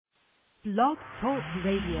Blog Talk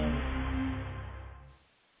Radio.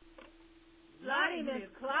 Lordy, Miss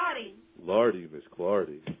Clardy. Lordy, Miss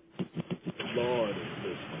Clardy. Lordy,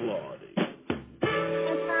 Miss Clardy.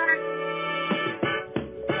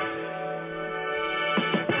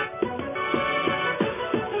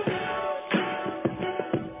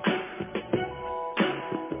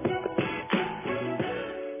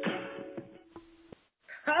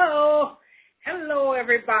 Hello,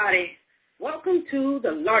 everybody. Welcome to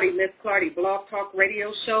the Lordy, Miss Clardy Blog Talk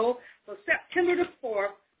Radio Show for September the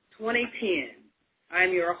 4th, 2010.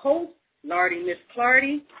 I'm your host, Lordy Miss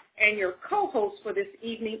Clardy, and your co-host for this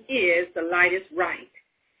evening is The Light is Right.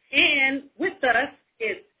 And with us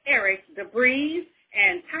is Eric DeBreeze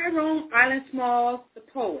and Tyrone Island Smalls, the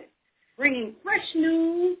poet, bringing fresh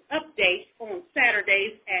news updates on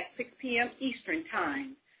Saturdays at 6 p.m. Eastern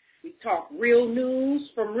Time. We talk real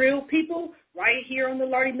news from real people right here on the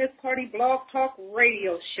Lordy Miss Clardy Blog Talk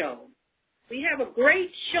Radio Show. We have a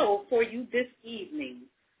great show for you this evening.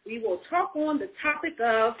 We will talk on the topic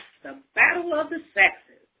of the battle of the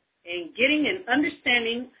sexes and getting an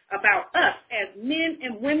understanding about us as men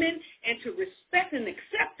and women and to respect and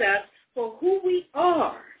accept us for who we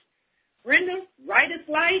are. Brenda, right is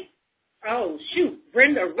light.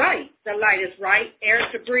 Brenda Wright, The Light is Right,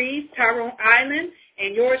 Eric DeBreeze, Tyrone Island,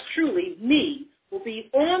 and yours truly, me, will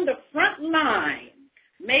be on the front line,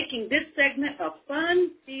 making this segment a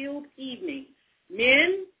fun-filled evening.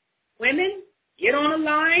 Men, women, get on the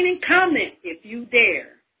line and comment if you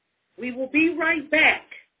dare. We will be right back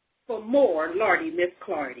for more Lordy Miss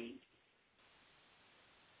Clardy.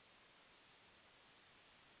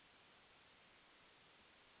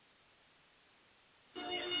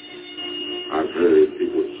 I've heard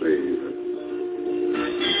people say that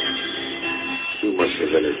too much of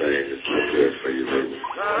anything is not good for you, baby.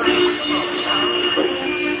 But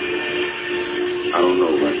I don't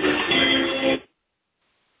know about that.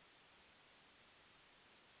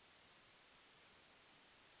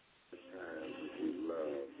 Times we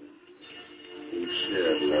love, we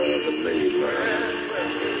share love and made love.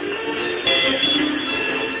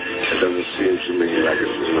 It doesn't seem to me like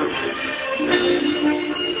it's enough.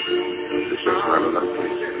 It's just not enough.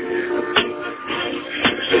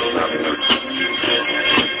 It's just not enough.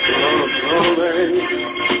 Oh, baby.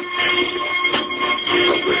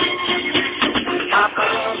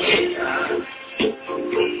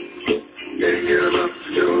 Can't get enough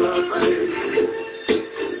of your love, baby.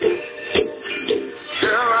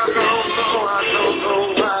 Girl, I don't know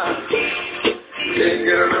why. Can't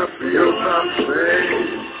get enough of your love, baby.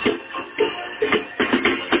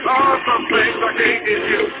 Lord, some things I can't get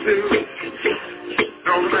used to.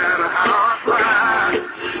 No matter how I try,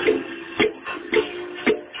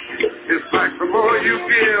 it's like the more you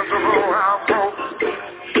give, the more I want.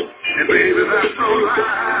 And baby, that's no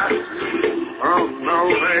lie. Oh no,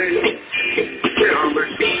 baby. Tell me,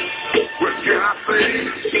 what can I say?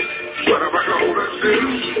 What am I gonna do?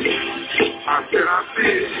 How can I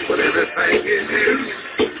feel when everything is you?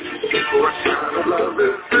 What kind of love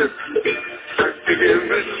is this that you give me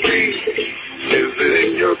to me? Is it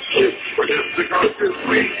in your chip or just because it's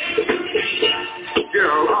sweet?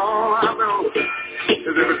 Girl, all I know is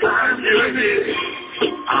every time you're here,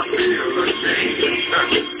 I feel the change.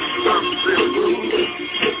 Something moves.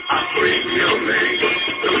 I scream your name.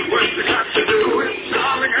 Just what you got to do is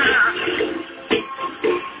darling,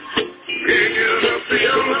 can't get enough of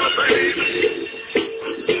your love, baby.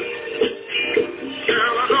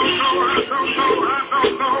 Girl, I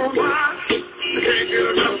don't know why. I can't get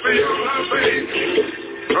enough of your love, baby.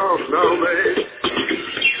 Oh, no, baby.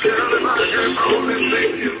 Girl, if I can only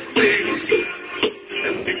make you see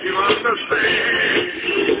and make you understand.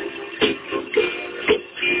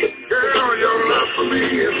 Girl, your love for me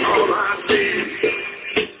is all I need.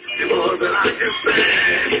 You're more than I can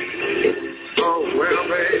stand. Oh, well,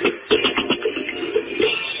 baby.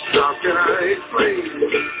 How can I explain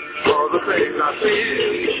all the things I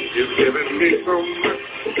feel? You've given me so much.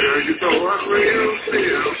 Girl, you're so unreal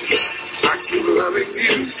still. I keep loving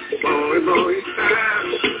you more and more each time.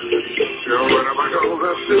 Girl, what am I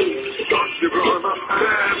gonna do? Don't you blow my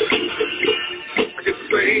mind? I get the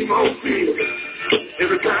same old feeling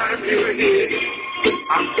every time you're here.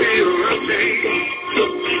 I feel the pain.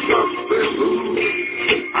 Something moves.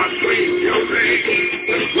 I scream your name.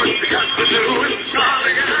 That's what you got to do is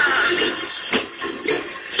calling out.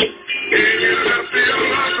 Can't get enough of your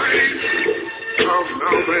love, baby. Oh,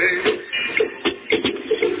 no, baby.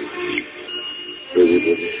 Really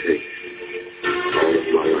wouldn't take all of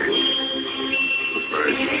my life.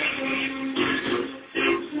 Right.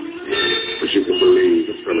 But you can believe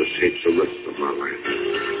it's going to take the rest of my life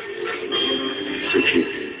to keep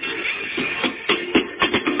you.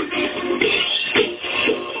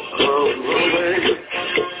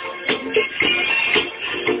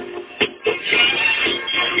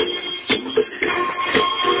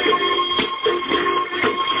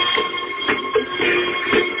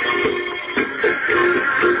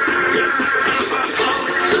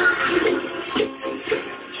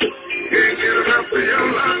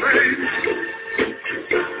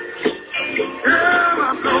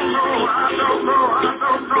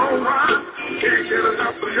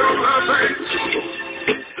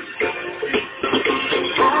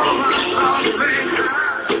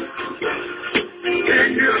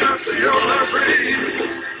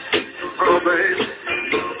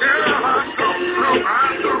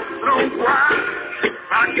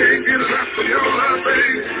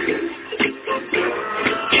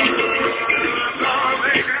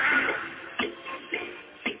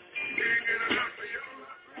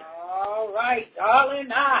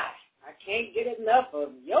 can't get enough of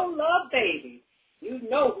your love baby. You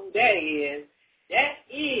know who that is. That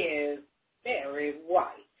is Barry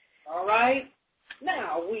White. All right?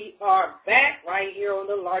 Now, we are back right here on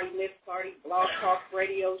the Lardy Miss Clardy Blog Talk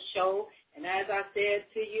Radio Show. And as I said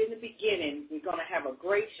to you in the beginning, we're going to have a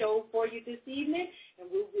great show for you this evening. And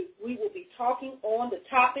we will be talking on the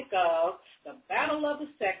topic of the battle of the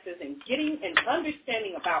sexes and getting an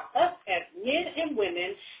understanding about us as men and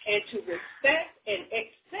women and to respect and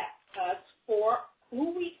accept us for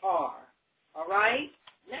who we are. All right?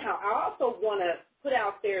 Now, I also want to put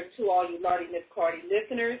out there to all you Lardy Miss Clardy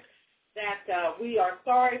listeners that we are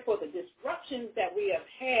sorry for the disruptions that we have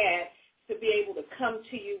had to be able to come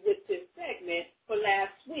to you with this segment for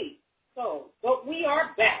last week. But we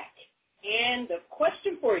are back. And the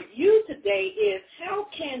question for you today is, how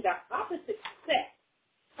can the opposite sex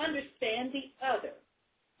understand the other?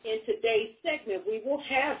 In today's segment, we will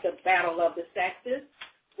have the battle of the sexes,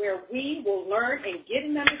 where we will learn and get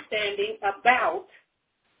an understanding about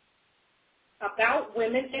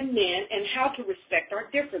women and men and how to respect our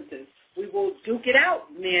differences. We will duke it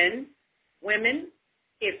out, men, women.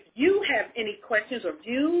 If you have any questions or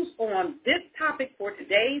views on this topic for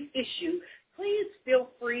today's issue, please feel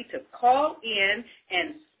free to call in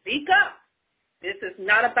and speak up. This is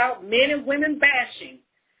not about men and women bashing.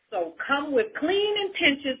 So come with clean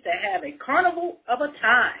intentions to have a carnival of a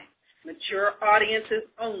time. Mature audiences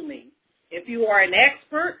only. If you are an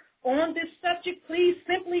expert on this subject, please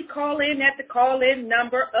simply call in at the call-in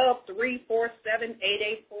number of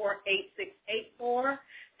 347-884-8684.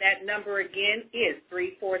 That number again is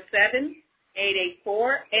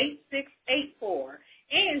 347-884-8684.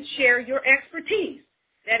 And share your expertise.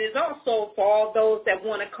 That is also for all those that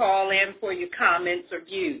want to call in for your comments or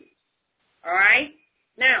views. All right?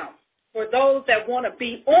 Now, for those that want to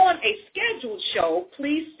be on a scheduled show,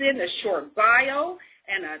 please send a short bio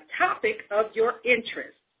and a topic of your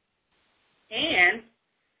interest. And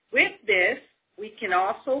with this, we can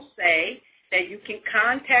also say that you can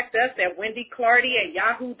contact us at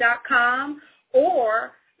wendyclardy@yahoo.com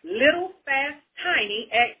or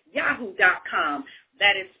littlefasttiny@yahoo.com.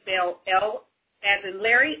 That is spelled L as in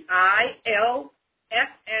Larry, I-L, F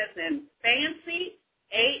as in Fancy,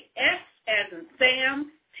 A-S as in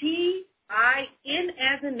Sam, T-I-N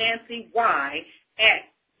as in Nancy, Y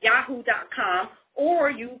 @yahoo.com. Or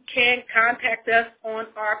you can contact us on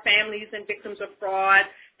our Families and Victims of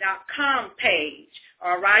Fraud.com page,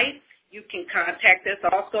 all right? You can contact us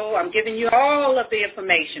also. I'm giving you all of the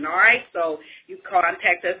information, all right? So you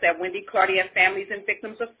contact us at Wendy Clardy at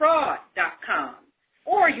FamiliesandVictimsOfFraud.com.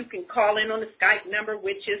 Or you can call in on the Skype number,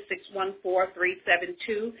 which is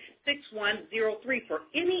 614-372-6103 for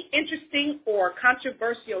any interesting or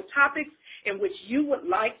controversial topics in which you would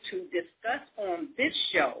like to discuss on this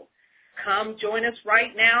show. Come join us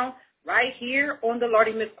right now, right here on the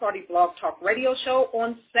Lardy Miss Clardy Blog Talk Radio Show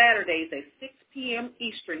on Saturdays at 6 p.m.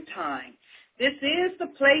 Eastern Time. This is the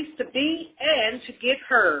place to be and to get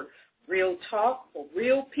heard. Real talk for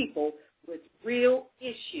real people with real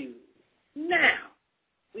issues. Now,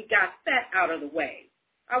 we got that out of the way.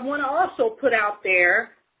 I want to also put out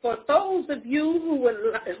there for those of you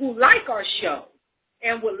who like our show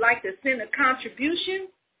and would like to send a contribution,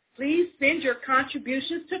 please send your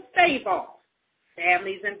contributions to FAVOF,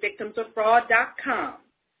 FamiliesandVictimsOfFraud.com.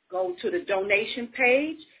 Go to the donation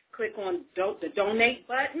page, click on the donate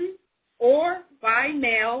button, or by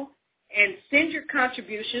mail and send your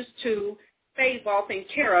contributions to FAVOF in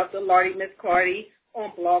care of the Lardy Miss Clardy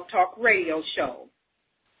on Blog Talk Radio Show.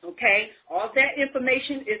 Okay? All that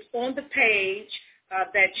information is on the page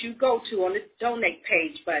that you go to on the donate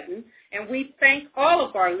page button. And we thank all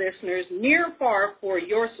of our listeners near and far for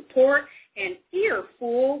your support and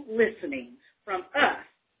earful listening from us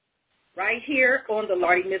right here on the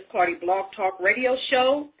Lardy Miss Clardy Blog Talk Radio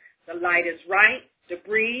Show, The Light is Right,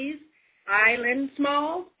 Debris, Island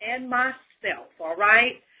Small, and myself, all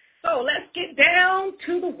right? So let's get down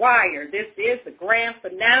to the wire. This is the grand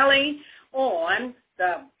finale on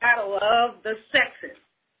the Battle of the Sexes.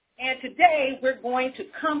 And today we're going to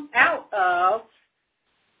come out of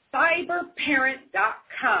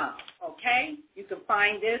cyberparent.com, okay? You can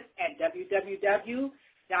find this at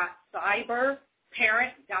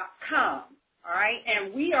www.cyberparent.com, all right?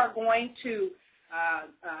 And we are going to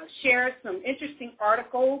share some interesting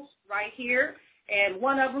articles right here. And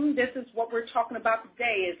one of them, this is what we're talking about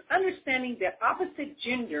today, is understanding that opposite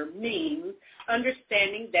gender means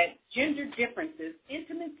understanding that gender differences,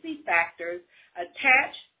 intimacy factors,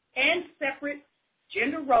 attached and separate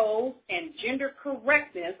gender roles, and gender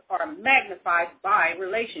correctness are magnified by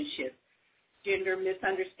relationships. Gender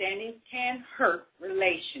misunderstandings can hurt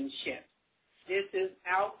relationships. This is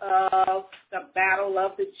out of the battle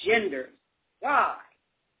of the genders. Why?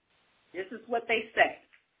 This is what they say.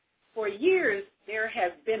 For years, there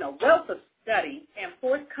has been a wealth of study and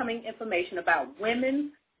forthcoming information about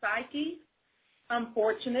women's psyche.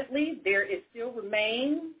 Unfortunately, there is still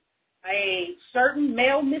remains a certain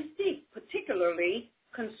male mystique, particularly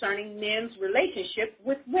concerning men's relationship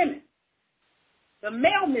with women. The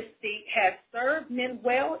male mystique has served men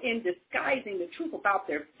well in disguising the truth about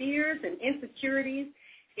their fears and insecurities.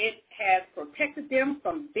 It has protected them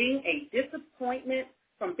from being a disappointment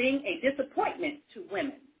to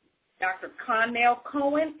women. Dr. Connell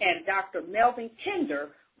Cohen and Dr. Melvin Kinder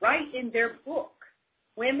write in their book,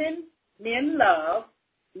 Women, Men Love,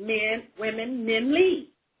 Women, Men Lead.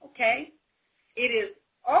 Okay? It is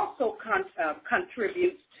also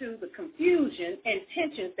contributes to the confusion and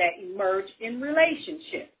tensions that emerge in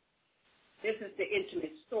relationships. This is the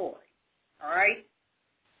intimate story. All right?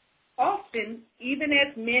 Often, even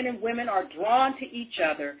as men and women are drawn to each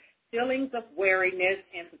other, feelings of wariness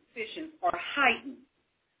and suspicions are heightened.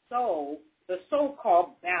 So, the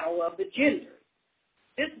so-called battle of the genders.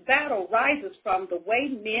 This battle rises from the way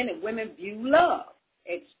men and women view love,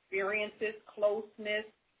 experiences closeness,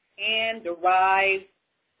 and derive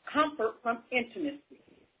comfort from intimacy.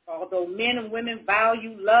 Although men and women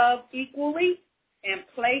value love equally and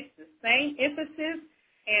place the same emphasis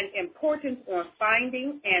and importance on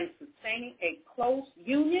finding and sustaining a close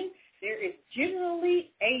union, there is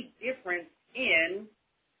generally a difference in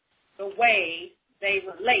the way they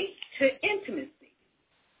relate to intimacy.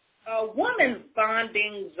 A woman's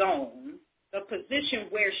bonding zone, the position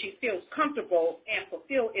where she feels comfortable and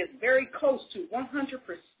fulfilled, is very close to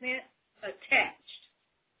 100% attached.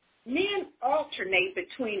 Men alternate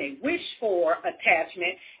between a wish for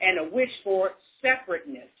attachment and a wish for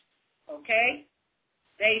separateness, okay?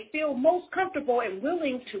 They feel most comfortable and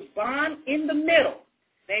willing to bond in the middle.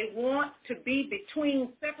 They want to be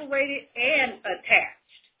between separated and attached.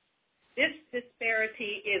 This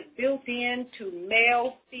disparity is built into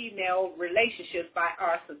male-female relationships by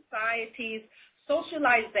our society's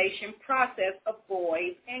socialization process of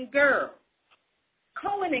boys and girls.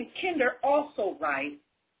 Cohen and Kinder also write,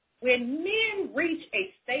 when men reach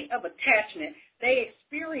a state of attachment, they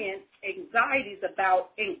experience anxieties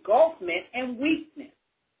about engulfment and weakness.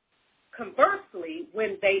 Conversely,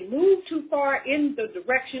 when they move too far in the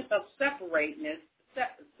direction of separateness,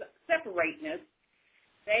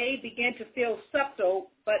 they begin to feel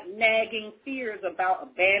subtle but nagging fears about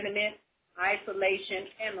abandonment, isolation,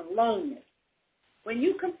 and aloneness. When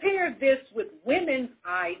you compare this with women's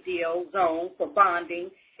ideal zone for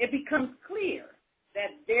bonding, it becomes clear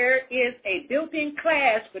that there is a built-in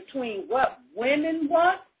clash between what women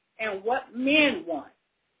want and what men want.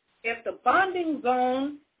 If the bonding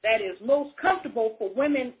zone that is most comfortable for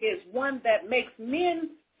women is one that makes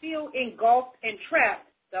men feel engulfed and trapped,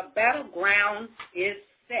 the battleground is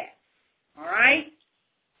set. All right?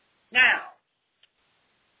 Now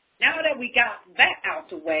that we got that out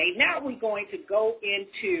the way, now we're going to go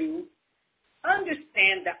into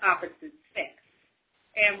understand the opposite sex.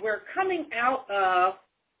 And we're coming out of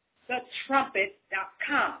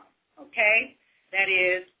thetrumpet.com, okay? That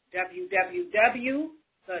is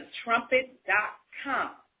www.thetrumpet.com,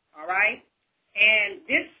 all right? And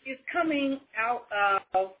this is coming out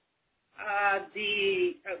of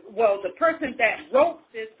the person that wrote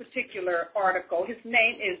this particular article. His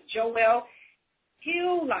name is Joel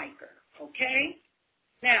Hilliker, okay?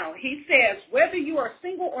 Now, he says, whether you are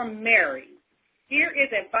single or married, here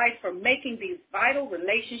is advice for making these vital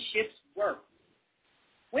relationships work.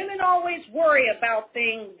 Women always worry about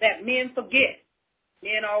things that men forget.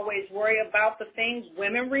 Men always worry about the things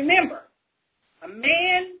women remember. A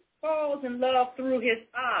man falls in love through his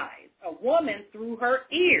eyes, a woman through her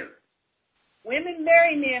ears. Women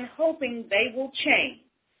marry men hoping they will change.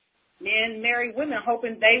 Men marry women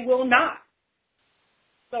hoping they will not.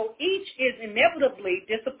 So each is inevitably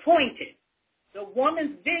disappointed. The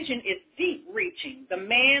woman's vision is deep-reaching, the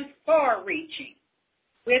man's far-reaching.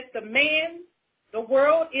 With the man, the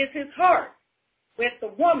world is his heart. With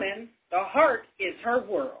the woman, the heart is her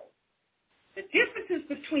world. The differences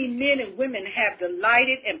between men and women have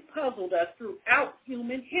delighted and puzzled us throughout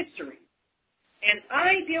human history. An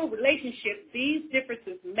ideal relationship, these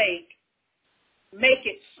differences make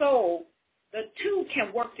it so the two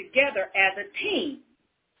can work together as a team,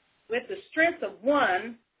 with the strength of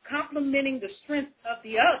one complementing the strength of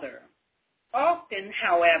the other. Often,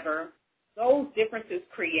 however, those differences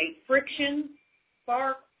create friction,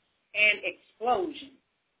 sparks, and explosion.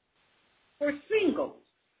 For singles,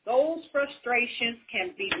 those frustrations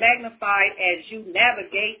can be magnified as you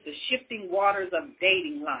navigate the shifting waters of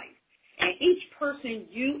dating life And each person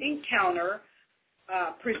you encounter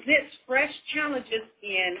presents fresh challenges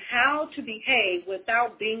in how to behave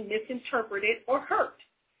without being misinterpreted or hurt.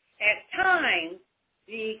 At times,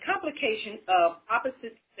 the complication of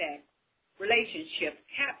opposite sex relationships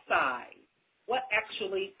capsize what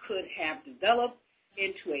actually could have developed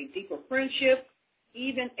into a deeper friendship,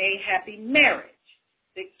 even a happy marriage.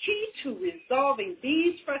 The key to resolving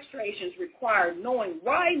these frustrations requires knowing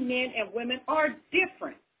why men and women are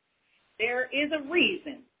different. There is a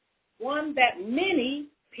reason, one that many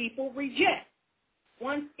people reject.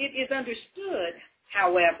 Once it is understood,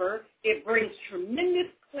 however, it brings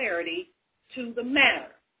tremendous clarity to the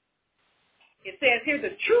matter. It says here,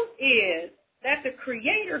 the truth is that the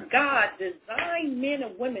Creator God designed men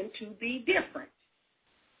and women to be different.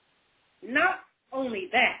 Not only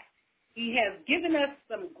that, He has given us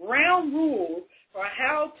some ground rules for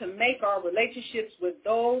how to make our relationships with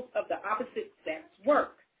those of the opposite sex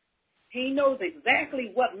work. He knows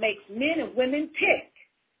exactly what makes men and women tick.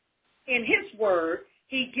 In His Word,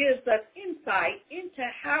 He gives us insight into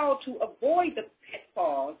how to avoid the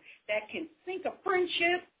pitfalls that can sink a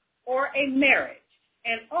friendship or a marriage,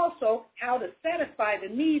 and also how to satisfy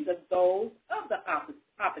the needs of those of the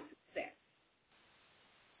opposite sex.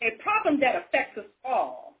 A problem that affects us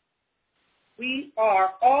all. We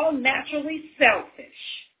are all naturally selfish,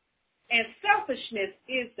 and selfishness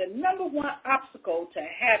is the number one obstacle to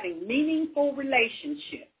having meaningful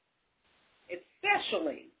relationships,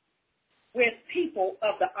 especially with people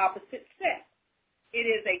of the opposite sex. It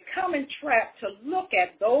is a common trap to look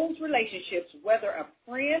at those relationships, whether a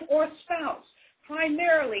friend or spouse,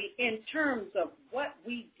 primarily in terms of what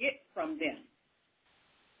we get from them.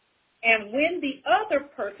 And when the other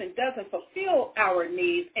person doesn't fulfill our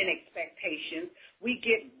needs and expectations, we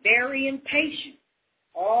get very impatient.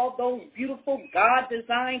 All those beautiful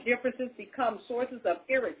God-designed differences become sources of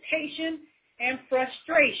irritation and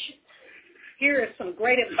frustration. Here is some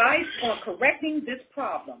great advice on correcting this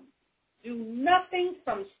problem. Do nothing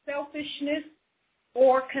from selfishness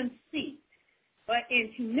or conceit, but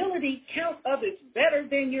in humility count others better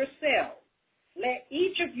than yourselves. Let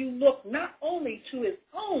each of you look not only to his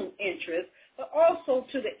own interest, but also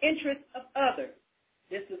to the interest of others.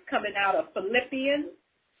 This is coming out of Philippians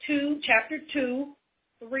 2, chapter 2,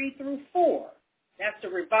 3 through 4. That's the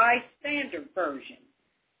Revised Standard Version.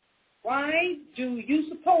 Why do you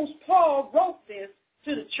suppose Paul wrote this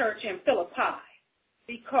to the church in Philippi?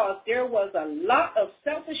 Because there was a lot of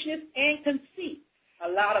selfishness and conceit, a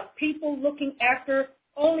lot of people looking after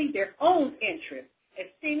only their own interests,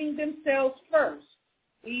 esteeming themselves first.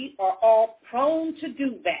 We are all prone to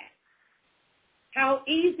do that. How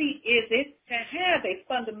easy is it to have a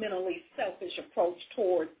fundamentally selfish approach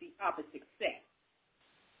towards the opposite sex?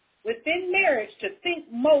 Within marriage, to think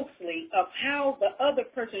mostly of how the other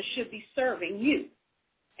person should be serving you.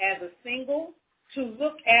 As a single, to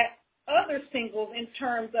look at other singles in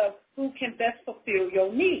terms of who can best fulfill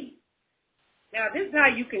your needs. Now, this is how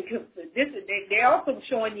you can, they're also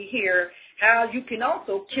showing you here how you can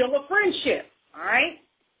also kill a friendship, all right?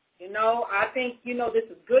 I think, this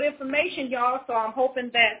is good information, y'all, so I'm hoping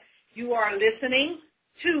that you are listening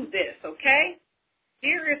to this, okay?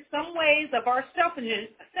 Here is some ways of our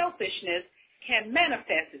selfishness can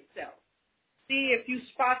manifest itself. See if you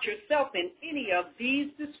spot yourself in any of these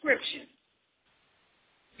descriptions.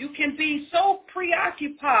 You can be so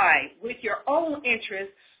preoccupied with your own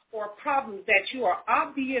interests or problems that you are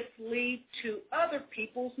oblivious to other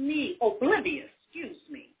people's needs,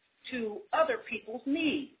 to other people's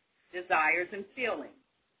needs, desires, and feelings.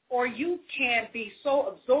 Or you can be so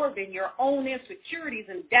absorbed in your own insecurities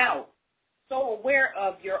and doubts, so aware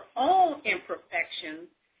of your own imperfections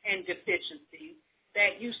and deficiencies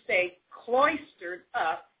that you stay cloistered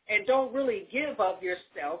up and don't really give of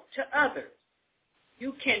yourself to others.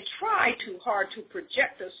 You can try too hard to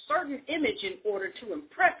project a certain image in order to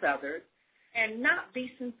impress others and not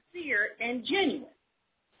be sincere and genuine.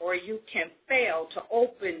 Or you can fail to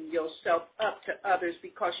open yourself up to others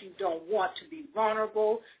because you don't want to be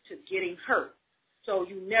vulnerable to getting hurt. So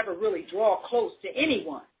you never really draw close to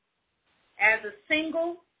anyone. As a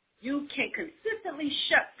single, you can consistently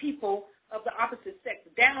shut people of the opposite sex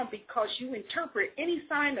down because you interpret any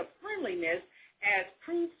sign of friendliness as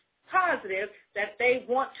proof positive that they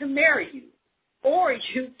want to marry you. Or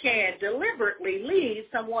you can deliberately lead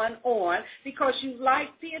someone on because you like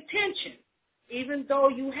the attention, even though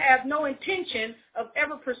you have no intention of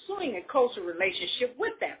ever pursuing a closer relationship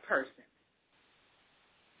with that person.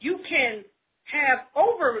 You can have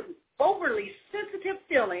overly sensitive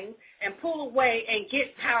feelings and pull away and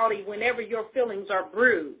get pouty whenever your feelings are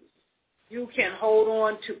bruised. You can hold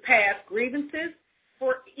on to past grievances,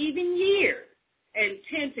 for even years and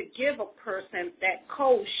tend to give a person that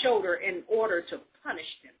cold shoulder in order to punish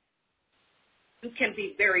them. You can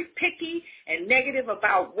be very picky and negative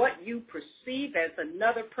about what you perceive as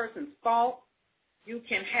another person's fault. You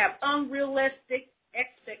can have unrealistic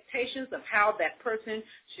expectations of how that person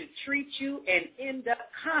should treat you and end up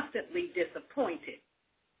constantly disappointed.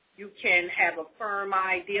 You can have a firm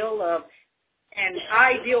ideal of an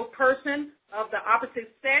ideal person of the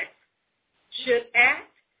opposite sex should act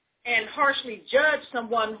and harshly judge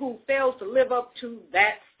someone who fails to live up to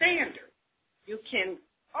that standard. You can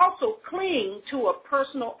also cling to a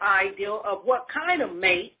personal ideal of what kind of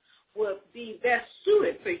mate would be best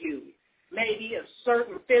suited for you. Maybe a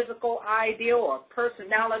certain physical ideal or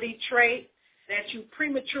personality trait that you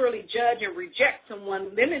prematurely judge and reject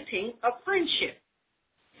someone, limiting a friendship.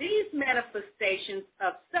 These manifestations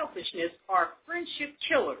of selfishness are friendship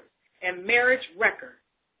killers and marriage wreckers.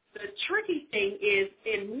 The tricky thing is,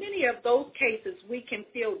 in many of those cases, we can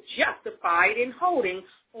feel justified in holding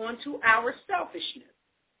on to our selfishness.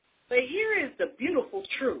 But here is the beautiful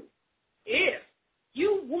truth. If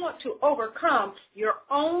you want to overcome your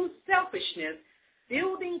own selfishness,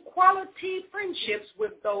 building quality friendships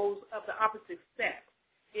with those of the opposite sex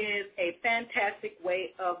is a fantastic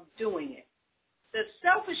way of doing it. The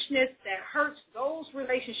selfishness that hurts those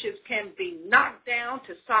relationships can be knocked down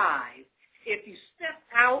to size if you step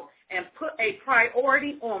out and put a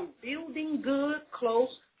priority on building good, close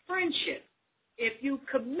friendships. If you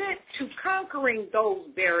commit to conquering those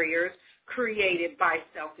barriers created by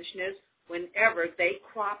selfishness whenever they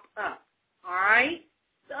crop up. All right?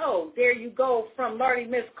 So there you go from Lardy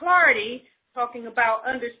Miss Clardy talking about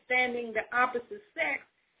understanding the opposite sex.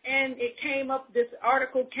 And this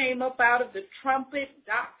article came up out of the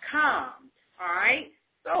trumpet.com. All right?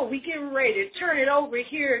 So we getting ready to turn it over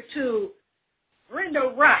here to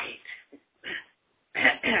Brenda Wright.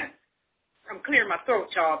 I'm clearing my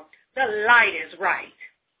throat, y'all. The light is right.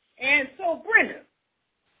 And so, Brenda,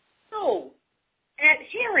 at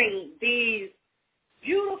hearing these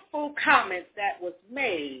beautiful comments that was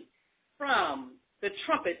made from the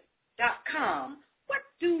trumpet.com, what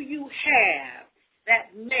do you have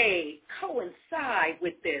that may coincide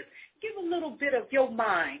with this? Give a little bit of your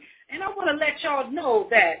mind. And I want to let y'all know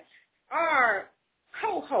that our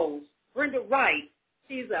co-host, Brenda Wright,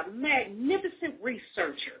 she's a magnificent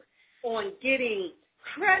researcher on getting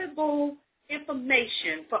credible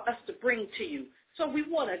information for us to bring to you. So we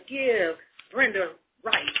want to give Brenda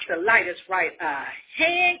Wright, the lightest right eye,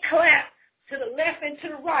 hand clap to the left and to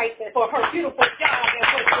the right for her beautiful job and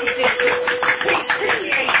what she did. We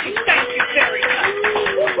appreciate you. Thank you very much.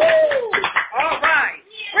 Woo-hoo! All right.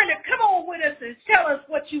 Brenda, come on with us and tell us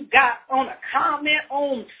what you got on a comment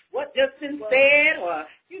on what just been said or,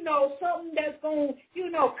 something that's going to,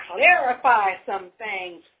 clarify some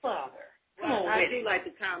things further. I do like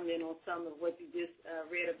to comment on some of what you just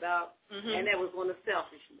read about, and that was one of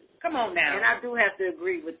selfishness. Come on now. And I do have to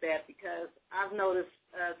agree with that because I've noticed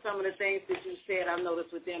some of the things that you said I've noticed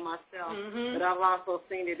within myself, but I've also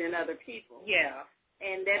seen it in other people. Yeah.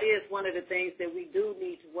 And that is one of the things that we do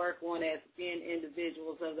need to work on as being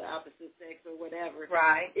individuals of the opposite sex or whatever.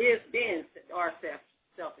 Right. Is being our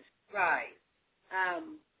selfish. Right. I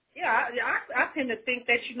tend to think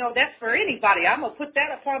that, that's for anybody. I'm going to put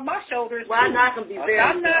that upon my shoulders. Well, I'm not going to be very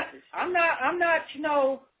selfish. I'm not,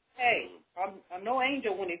 hey, I'm no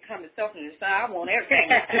angel when it comes to selfishness. I want everything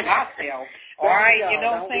to myself. All right, you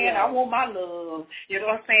know what I'm saying? I want my love, you know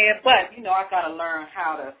what I'm saying? But, I got to learn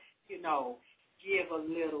how to, give a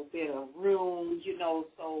little bit of room,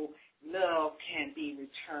 so love can be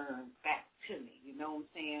returned back to me. You know what I'm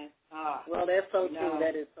saying? Well, that's so true.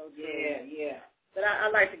 That is so true. Yeah. But I'd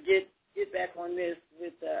like to get back on this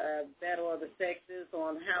with the battle of the sexes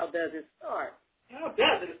on how does it start. How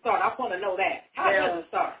does it start? I want to know that. How does it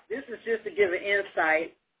start? This is just to give an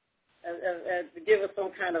insight, to give us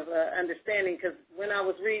some kind of understanding, because when I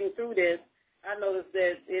was reading through this, I noticed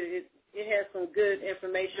that it has some good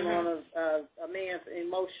information on a man's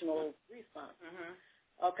emotional response.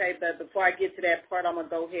 Okay, but before I get to that part, I'm going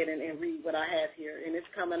to go ahead and read what I have here. And it's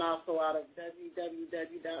coming also out of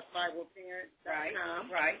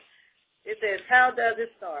www.bibleparent.com. Right. It says, how does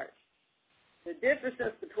it start? The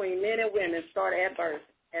differences between men and women start at birth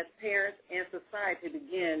as parents and society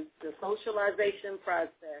begin the socialization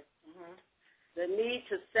process. The need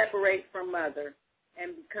to separate from mother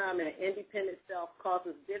and become an independent self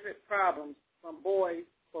causes different problems for boys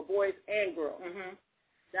and girls.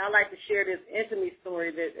 Now, I'd like to share this intimacy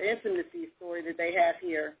story that they have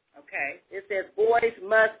here. Okay. It says boys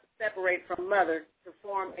must separate from mother to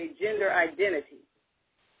form a gender identity.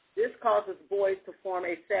 This causes boys to form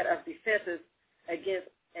a set of defenses against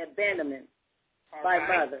abandonment by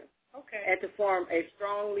mother, and to form a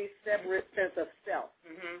strongly separate sense of self.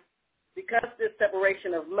 Because this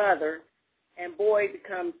separation of mother and boy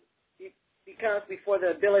becomes before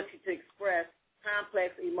the ability to express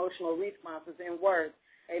complex emotional responses in words,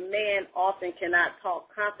 a man often cannot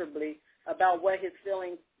talk comfortably about what his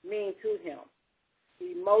feelings mean to him.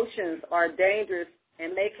 Emotions are dangerous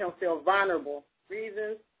and make him feel vulnerable.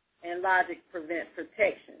 Reasons and logic prevent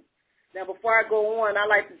protection. Now, before I go on, I'd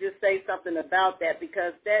like to just say something about that,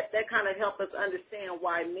 because that kind of helps us understand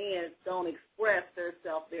why men don't express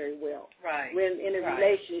themselves very well when in a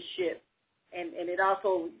relationship. And it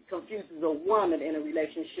also confuses a woman in a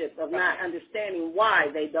relationship of not understanding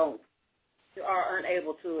why they are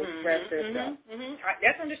unable to express themselves.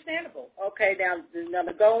 That's understandable. Okay, now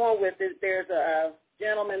to go on with it, there's a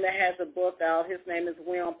gentleman that has a book out. His name is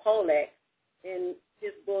William Pollack, and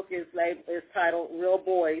his book is titled Real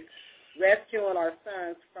Boys, Rescuing Our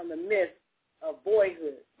Sons from the Myth of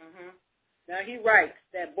Boyhood. Now, he writes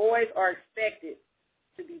that boys are expected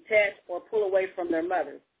to detach or pull away from their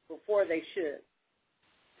mothers before they should.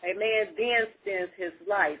 A man then spends his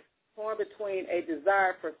life torn between a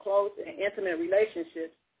desire for close and intimate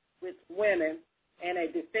relationships with women and a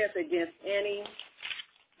defense against any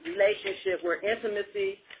relationship where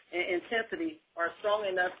intimacy and intensity are strong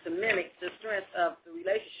enough to mimic the strength of the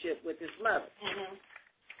relationship with his mother.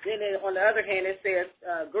 Then, on the other hand, it says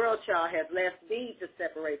a girl child has less need to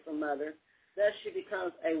separate from mother. Thus, she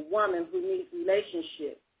becomes a woman who needs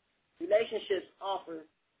relationships. Relationships offer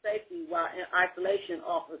safety while isolation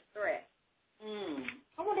offers threat.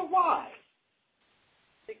 I wonder why.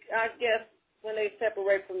 I guess when they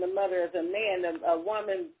separate from the mother as a man, a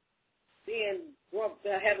woman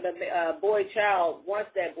having a boy child wants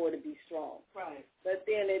that boy to be strong. Right. But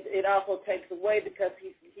then it also takes away because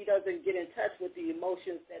he doesn't get in touch with the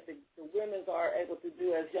emotions that the women are able to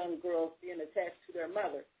do as young girls being attached to their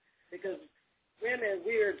mother. Because women,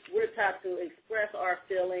 we're taught to express our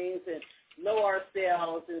feelings and know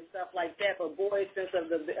ourselves and stuff like that, but boys' sense of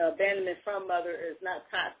the abandonment from mother is not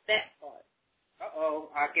taught that part.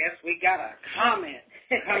 I guess we got a comment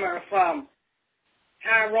coming from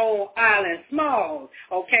Tyrone Island Smalls.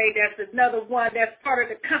 Okay, that's another one that's part of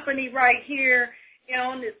the company right here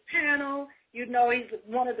on this panel. You know, he's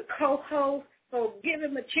one of the co-hosts, so give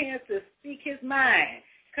him a chance to speak his mind.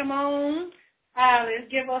 Come on, Island,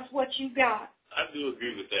 give us what you got. I do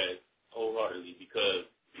agree with that wholeheartedly, because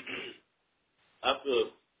I feel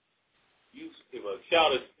if a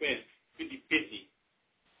child is spent 50-50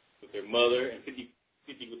 with their mother and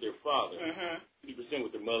 50-50 with their father, 50%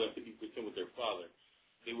 with their mother and 50% with their father,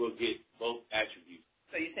 they will get both attributes.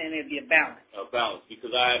 So you're saying there'd be a balance? A balance,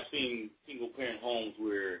 because I have seen single-parent homes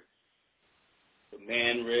where the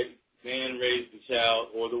man raised the child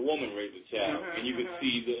or the woman raised the child, and you can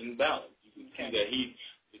see the imbalance. You can see that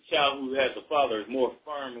the child who has a father is more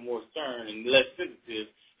firm and more stern and less sensitive.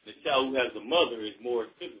 The child who has a mother is more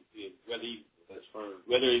sensitive, whether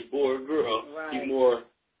he's boy or girl. He's more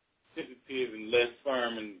sensitive and less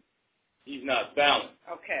firm, and he's not balanced.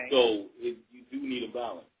 Okay. So you do need a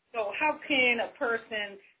balance. So how can a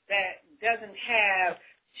person that doesn't have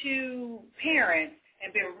two parents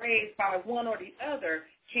and been raised by one or the other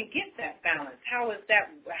can get that balance? How is that?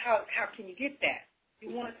 How can you get that? You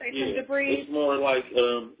want to say something, Bree? It's more like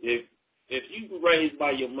if you were raised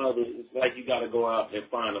by your mother, it's like you got to go out and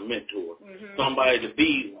find a mentor, somebody to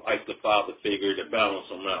be like the father figure to balance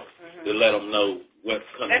them out, to let them know what's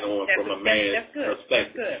coming on from a man's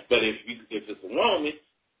perspective. But if it's a woman,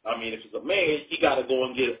 if it's a man, he got to go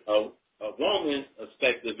and get a woman's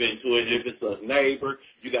perspective into it. If it's a neighbor,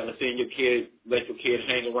 you got to send your kid, let your kid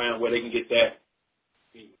hang around where they can get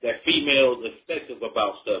that female perspective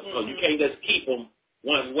about stuff. So you can't just keep them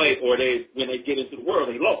one way, or when they get into the world,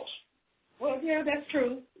 they lost. Well, yeah, that's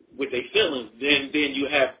true. With their feelings, then you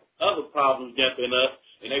have other problems jumping up,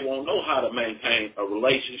 and they won't know how to maintain a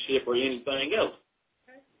relationship or anything else.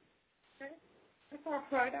 Okay. That's all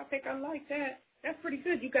right. I think I like that. That's pretty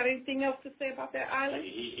good. You got anything else to say about that, Island?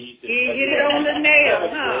 He hit it on the nail, huh?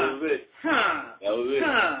 That was it. That was it.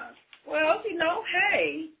 Well,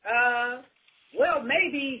 hey,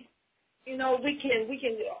 maybe. We can.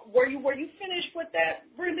 Were you finished with that,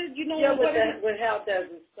 Brenda? With how does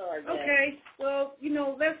it start? Okay. Well,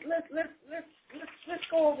 let's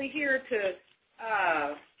go over here to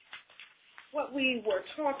what we were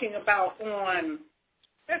talking about on.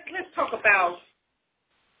 Let's talk about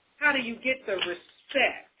how do you get the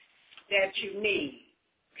respect that you need.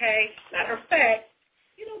 Okay. Matter of fact,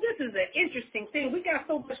 this is an interesting thing. We got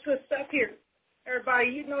so much good stuff here.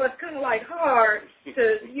 Everybody, it's kind of like hard to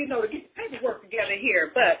get the paperwork together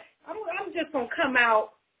here. But I'm just going to come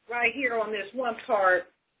out right here on this one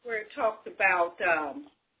part where it talks about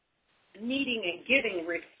needing and giving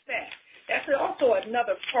respect. That's also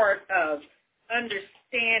another part of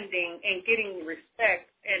understanding and getting respect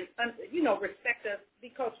and, respect us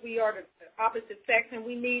because we are the opposite sex and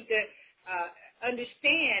we need to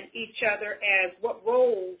understand each other as what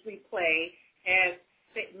roles we play as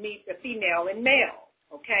meet the female and male,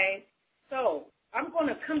 okay? So I'm going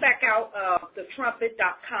to come back out of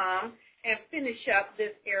thetrumpet.com and finish up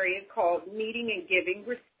this area called needing and giving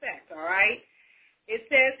respect, all right? It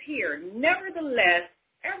says here, nevertheless,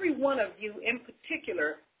 every one of you in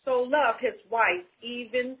particular so love his wife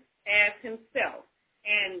even as himself.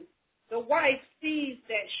 And the wife sees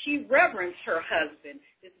that she reverence her husband.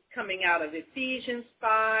 This is coming out of Ephesians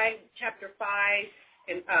 5, chapter 5,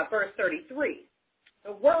 and verse 33.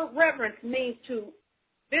 The word reverence means to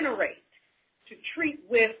venerate, to treat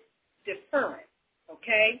with deference,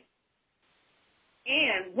 okay?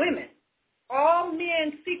 And women, all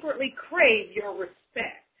men secretly crave your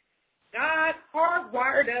respect. God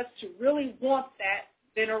hardwired us to really want that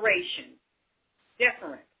veneration,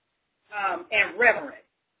 deference, and reverence.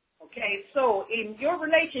 Okay, so in your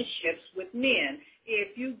relationships with men,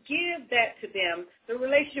 if you give that to them, the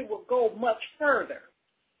relationship will go much further.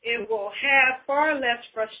 It will have far less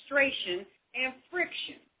frustration and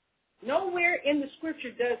friction. Nowhere in the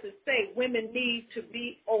scripture does it say women need to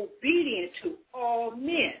be obedient to all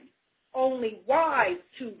men, only wives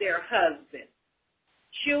to their husbands,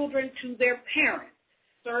 children to their parents,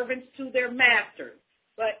 servants to their masters.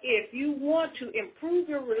 But if you want to improve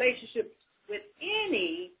your relationship with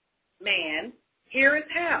any man, here is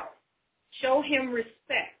how. Show him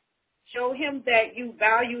respect. Show him that you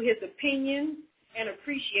value his opinions and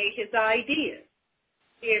appreciate his ideas.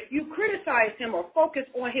 If you criticize him or focus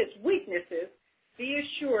on his weaknesses, be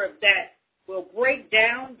assured that will break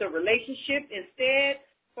down the relationship. Instead,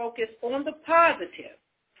 focus on the positive.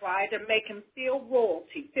 Try to make him feel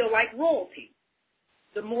like royalty.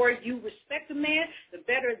 The more you respect a man, the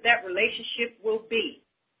better that relationship will be.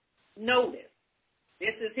 Notice.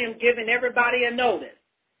 This is him giving everybody a notice.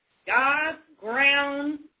 God's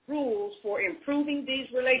ground rules for improving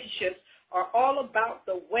these relationships are all about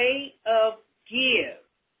the way of give.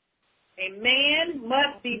 A man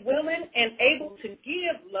must be willing and able to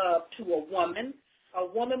give love to a woman. A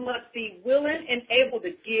woman must be willing and able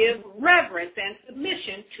to give reverence and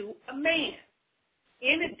submission to a man.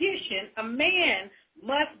 In addition, a man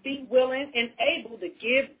must be willing and able to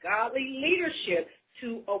give godly leadership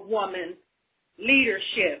to a woman,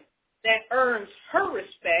 leadership that earns her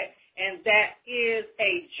respect and that is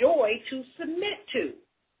a joy to submit to.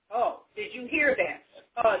 Oh, did you hear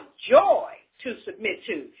that? A joy to submit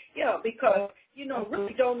to. Yeah, because,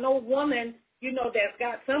 really don't know woman, that's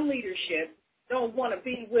got some leadership, don't want to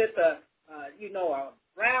be with a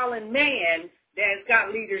growling man that's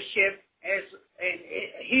got leadership and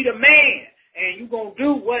he the man, and you going to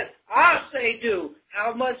do what I say do.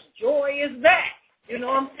 How much joy is that? You know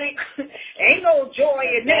what I'm saying? Ain't no joy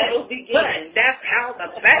in that, but that's how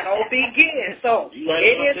the battle begins. So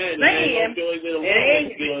it is saying,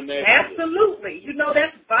 absolutely.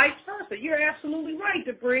 That's vice versa. You're absolutely right,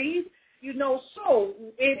 DeBreeze. So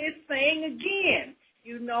it is saying again,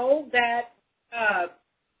 that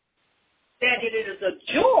it is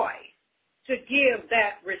a joy to give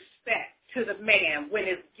that respect to the man when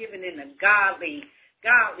it's given in a godly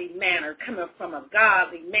manner, coming from a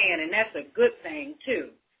godly man, and that's a good thing too.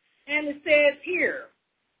 And it says here,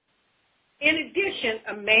 in addition,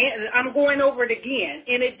 a man, and I'm going over it again,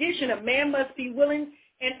 in addition, a man must be willing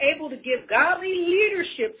and able to give godly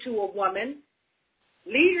leadership to a woman,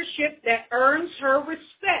 leadership that earns her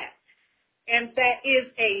respect, and that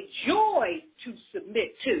is a joy to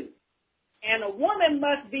submit to. And a woman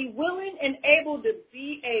must be willing and able to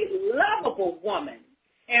be a lovable woman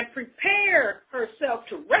and prepare herself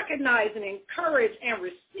to recognize and encourage and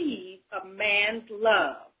receive a man's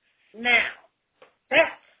love. Now, that's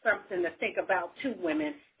something to think about too,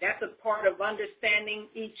 women. That's a part of understanding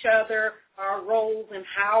each other, our roles, and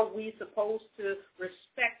how we're supposed to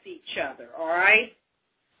respect each other, all right?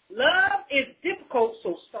 Love is difficult,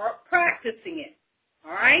 so start practicing it,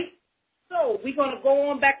 all right? So we're going to go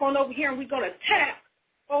on back on over here, and we're going to tap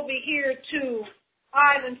over here to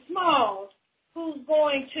Island Smalls, who's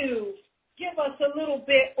going to give us a little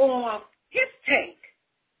bit on his take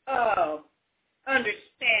of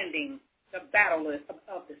understanding the battle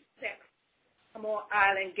of the sex. Come on,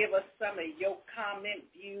 Island, give us some of your comment,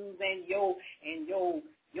 views, and your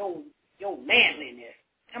manliness.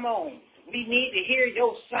 Come on, we need to hear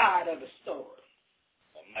your side of the story.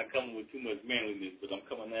 I'm not coming with too much manliness, but I'm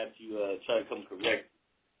coming at you, try to come correct.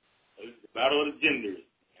 It's the battle of the genders.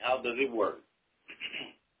 How does it work?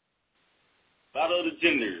 Battle of the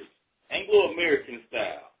genders, Anglo-American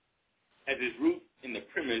style, has its roots in the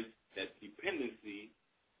premise that dependency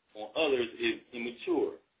on others is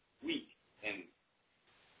immature, weak, and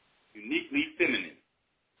uniquely feminine.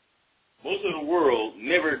 Most of the world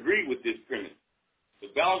never agreed with this premise. The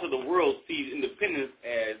balance of the world sees independence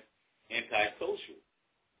as antisocial.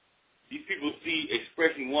 These people see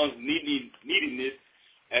expressing one's neediness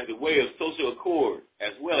as a way of social accord,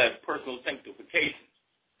 as well as personal sanctification.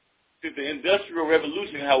 Since the Industrial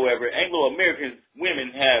Revolution, however, Anglo-American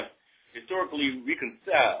women have historically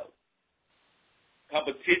reconciled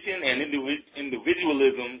competition and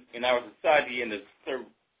individualism in our society and the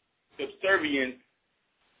subservience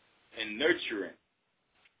and nurturing.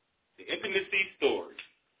 The intimacy story.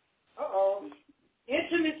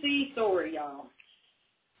 Intimacy story, y'all.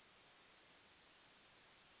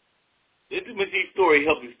 The intimacy story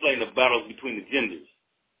helps explain the battles between the genders.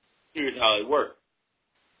 Here's how it worked.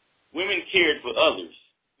 Women cared for others.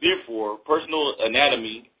 Therefore, personal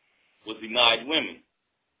anatomy was denied women.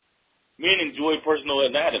 Men enjoyed personal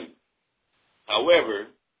anatomy. However,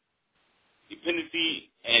 dependency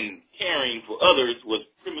and caring for others was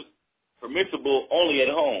permissible only at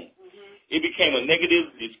home. It became a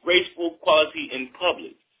negative, disgraceful quality in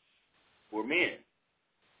public for men.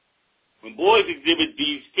 When boys exhibit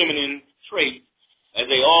these feminine traits, as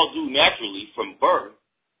they all do naturally from birth,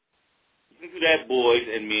 listen to that, boys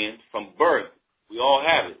and men, from birth, we all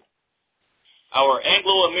have it. Our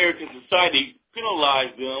Anglo-American society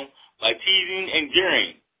penalized them by teasing and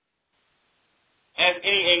jeering. Ask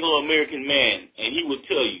any Anglo-American man, and he will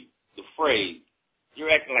tell you the phrase, "You're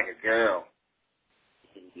acting like a girl."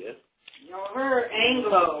 Yes. Y'all heard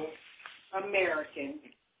Anglo-American.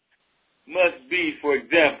 Must be, for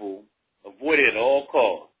example, avoided at all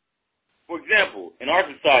costs. For example, in our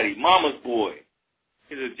society, mama's boy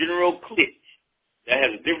is a general cliché that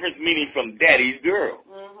has a different meaning from daddy's girl.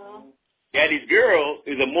 Daddy's girl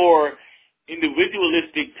is a more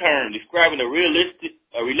individualistic term describing a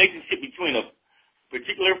relationship between a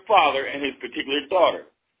particular father and his particular daughter.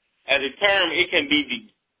 As a term, it can be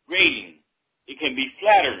degrading. It can be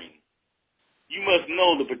flattering. You must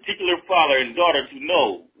know the particular father and daughter to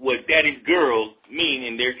know what daddy's girls mean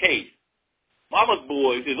in their case. Mama's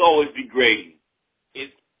boys is always degrading.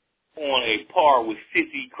 It's on a par with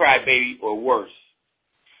sissy, crybaby, or worse.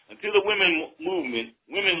 Until the women movement,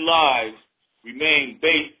 women's lives remain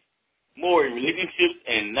based more in relationships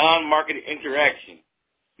and non-market interaction.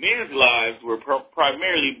 Men's lives were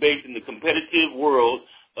primarily based in the competitive world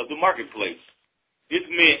of the marketplace. This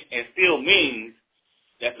meant and still means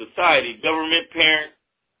that society, government, parents,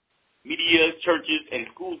 media, churches, and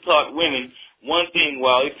schools taught women one thing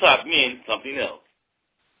while it taught men something else.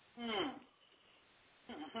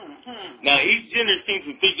 Now, each gender seems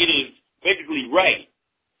to think it is basically right,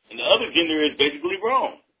 and the other gender is basically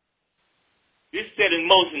wrong. This set in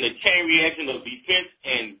motion a chain reaction of defense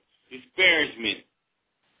and disparagement.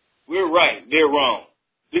 We're right, they're wrong.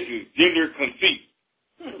 This is gender conceit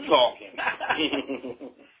talking.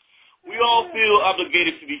 We all feel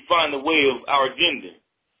obligated to define the way of our gender.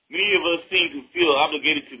 Many of us seem to feel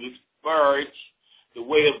obligated to disparage the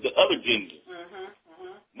way of the other gender.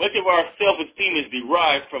 Much of our self-esteem is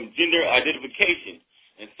derived from gender identification,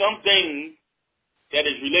 and some things that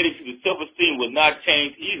is related to the self-esteem will not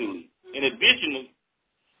change easily. In addition,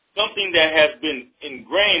 something that has been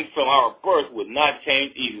ingrained from our birth will not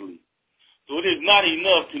change easily. So it is not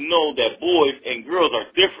enough to know that boys and girls are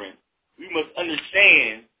different. We must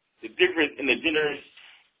understand the difference in the genders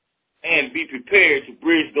and be prepared to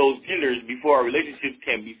bridge those genders before our relationships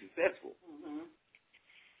can be successful.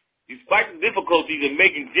 Despite the difficulties in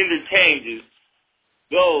making gender changes,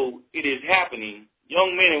 though it is happening,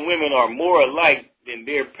 young men and women are more alike than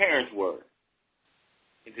their parents were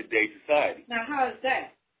in today's society. Now, how is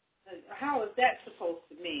that? How is that supposed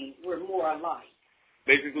to mean we're more alike?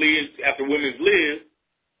 Basically, it's after women's lived,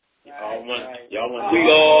 jobs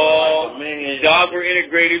are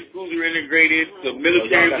integrated, schools are integrated, the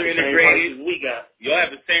militaries are integrated. Y'all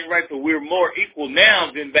have the same rights, so we're more equal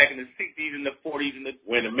now than back in the 60s and the 40s.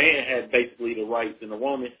 When the man had basically the rights and the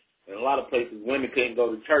woman, in a lot of places, women couldn't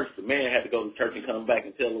go to church. The man had to go to church and come back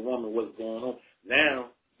and tell the woman what's going on.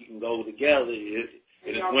 Now, you can go together. It's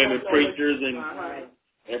women preachers and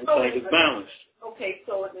everything is balanced. Okay,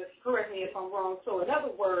 so correct me if I'm wrong. So in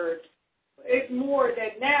other words, it's more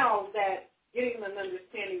that now that getting an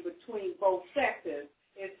understanding between both sexes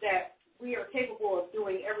is that we are capable of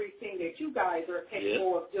doing everything that you guys are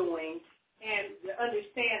capable of doing, and to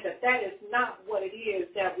understand that that is not what it is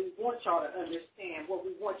that we want y'all to understand. What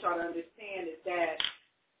we want y'all to understand is that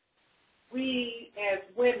we as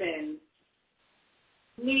women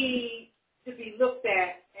need to be looked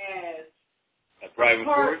at as a private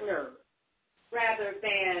partner rather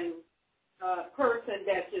than a person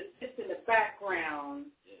that just sits in the background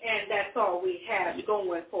and that's all we have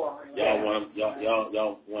going for us. Y'all want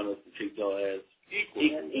us to treat y'all as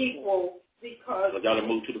equal because y'all to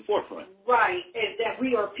move to the forefront. Right, and that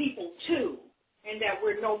we are people too, and that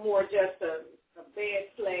we're no more just a bed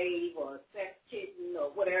slave or a sex kitten or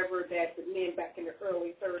whatever that the men back in the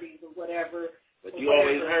early 30s or whatever. But you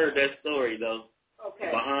always heard that story though. Okay.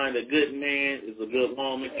 Behind a good man is a good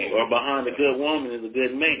woman, or behind a good woman is a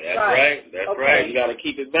good man. That's right. That's right. You got to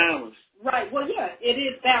keep it balanced. Right. Well, yeah, it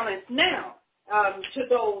is balanced now. To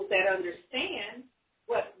those that understand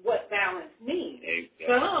what balance means.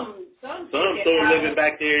 Some still living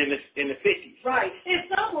back there in the 50s. Right. And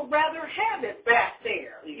some would rather have it back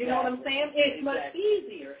there. You know what I'm saying? It's much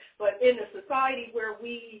easier. But in the society where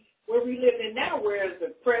we live in now, where there's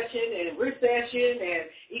depression and recession and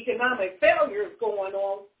economic failures going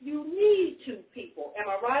on, you need two people. Am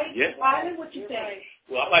I right? Yes. Island, what you think?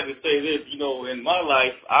 Well, I'd like to say this. In my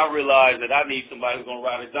life, I realized that I need somebody who's going to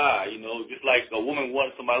ride or die, just like a woman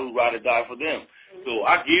wants somebody who's ride or die for them. Mm-hmm. So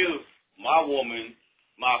I give my woman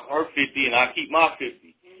her 50 and I keep my 50.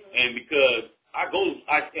 Mm-hmm. And because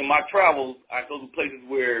in my travels, I go to places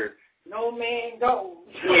where no man goes.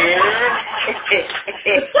 Where?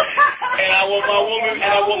 and I want my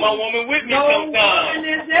woman with me sometimes. No woman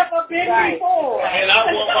has ever been before. And I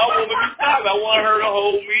want my woman beside me. I want her to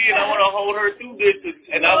hold me, and I want to hold her through this.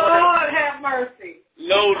 And Lord have mercy.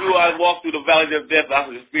 No, do I walk through the valley of death, I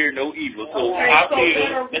will fear no evil. So I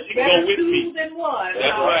feel that she can go with me. Two than one.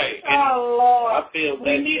 That's right. Oh, Lord. I feel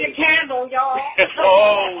we need a candle, y'all.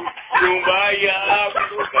 Kumbaya.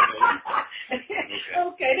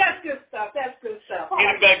 Okay, that's good stuff.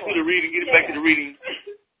 Getting back to the reading.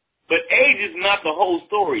 But age is not the whole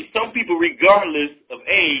story. Some people, regardless of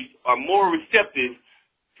age, are more receptive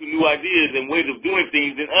to new ideas and ways of doing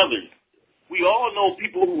things than others. We all know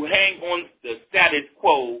people who hang on the status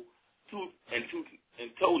quo tooth and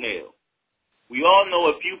toenail. We all know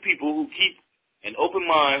a few people who keep an open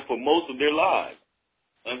mind for most of their lives.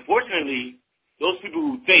 Unfortunately, those people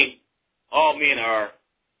who think all men are,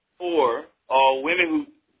 or all women who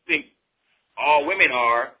think all women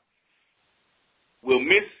are, will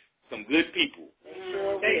miss some good people.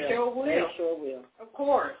 They sure will. Of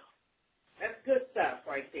course. That's good stuff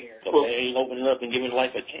right there. So they ain't opening up and giving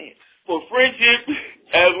life a chance. For friendship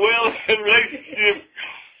as well as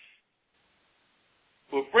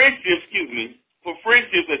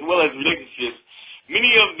relationships,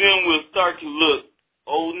 many of them will start to look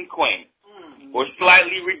old and quaint or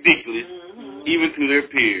slightly ridiculous, even to their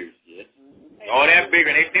peers. Yes. All that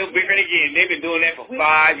bigger, they still bigger again. They've been doing that for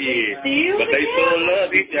 5 years. But they still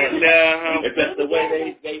love each other. It's just the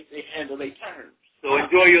way they handle their terms. So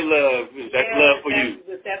enjoy your love. That's love for you.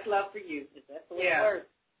 That's love for you. That's the way it works.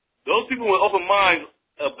 Those people with open minds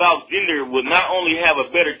about gender will not only have a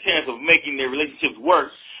better chance of making their relationships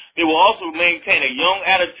work, they will also maintain a young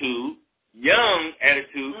attitude. Hear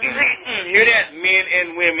that, men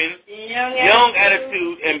and women? Young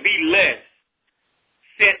attitude and be less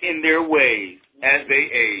set in their ways as they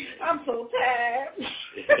age. I'm so tired.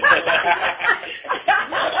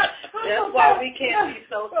 That's why we can't be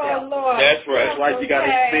so selfish. Lord. That's right. That's why you got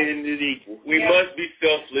to spend it equal. We must be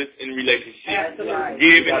selfless in relationships. Absolutely.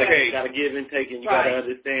 Give and take. You got to give and take, and you got to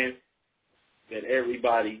understand that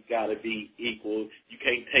everybody got to be equal. You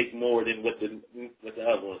can't take more than what the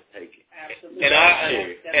other one's taking. Absolutely. And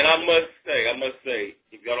I must say,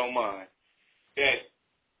 if y'all don't mind, that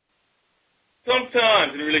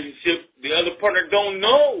sometimes in a relationship, the other partner don't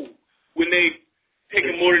know when they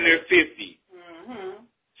taking more than their 50.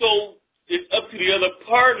 So it's up to the other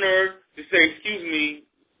partner to say, excuse me,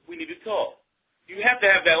 we need to talk. You have to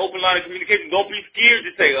have that open line of communication. Don't be scared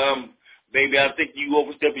to say, baby, I think you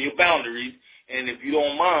overstepping your boundaries, and if you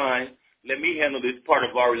don't mind, let me handle this part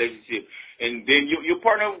of our relationship. And then your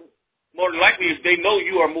partner, more than likely, if they know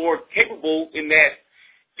you are more capable in that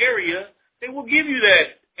area, they will give you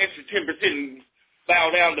that extra 10% and bow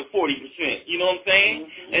down to 40%. You know what I'm saying?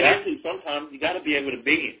 And actually, sometimes you got to be able to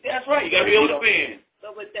bend. That's right. You got to be able to bend.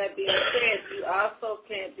 So with that being said, you also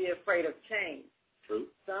can't be afraid of change. True.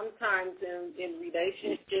 Sometimes in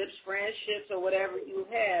relationships, friendships, or whatever you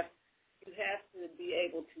have to be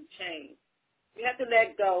able to change. You have to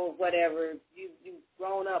let go of whatever you've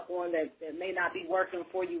grown up on that may not be working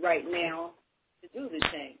for you right now to do the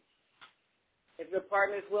change. If your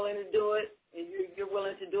partner is willing to do it and you're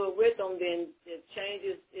willing to do it with them, then if change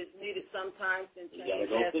is needed sometimes, then change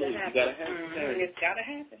has to happen. You got to have to change. It's got to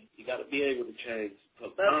happen. You got to be able to change.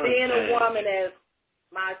 But being a woman as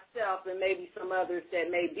myself and maybe some others that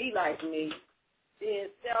may be like me, being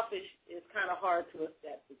selfish is kind of hard to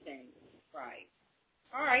accept the change. Right.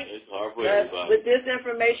 All right. It's hard for everybody. With this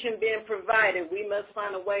information being provided, we must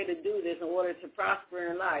find a way to do this in order to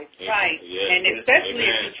prosper in life. Right. Yes, and especially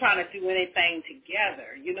amen. if you're trying to do anything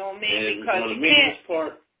together. You know what I mean? And Because the you can't.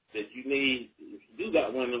 part that you need, if you do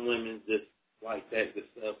got women just like that, the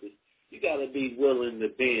selfish, you got to be willing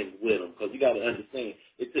to bend with them, because you got to understand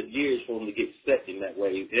it took years for them to get set in that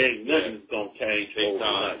way. There ain't nothing's going to change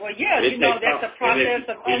overnight. Well, yeah, It you know, takes that's time. a process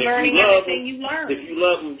of And if unlearning you love everything them, you learn. If you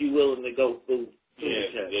love them, you're willing to go through the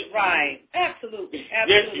test. Right. Absolutely.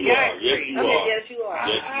 Yes, you I are. agree. Yes, you are.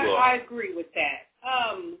 Yes, you are. I agree with that.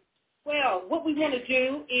 Well, what we want to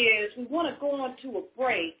do is we want to go on to a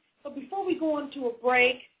break. But before we go on to a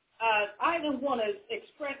break, Ivan want to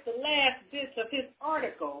express the last bits of his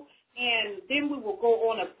article, and then we will go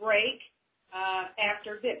on a break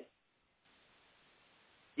after this.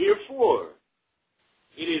 Therefore,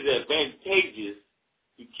 it is advantageous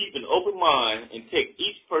to keep an open mind and take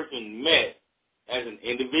each person met as an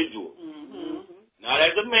individual, not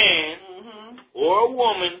as a man or a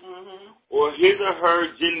woman or his or her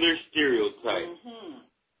gender stereotype.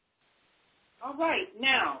 All right.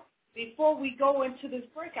 Now, before we go into this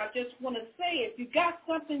break, I just want to say, if you got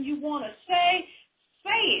something you want to say,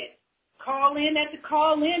 say it. Call in at the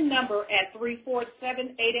call-in number at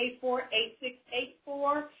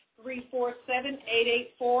 347-884-8684,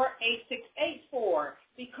 347-884-8684,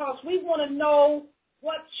 because we want to know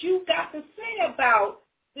what you got to say about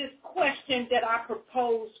this question that I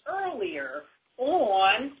proposed earlier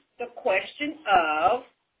on the question of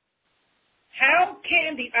how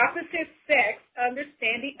can the opposite sex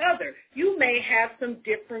understand the other? You may have some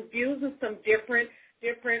different views and some different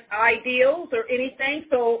ideals or anything.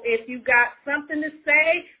 So if you got something to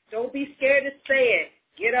say, don't be scared to say it.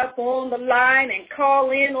 Get up on the line and call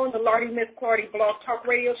in on the Lardy Miss Clardy Blog Talk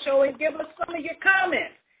Radio Show and give us some of your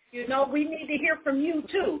comments. You know, we need to hear from you,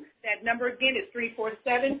 too. That number, again, is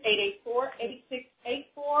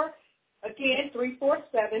 347-884-8684. Again,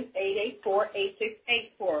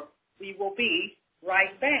 347-884-8684. We will be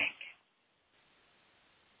right back.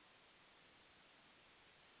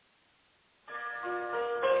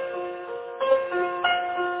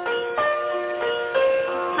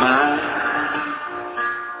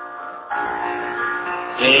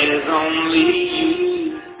 There's only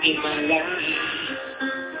you in my life,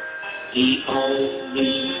 the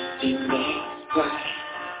only thing that's right.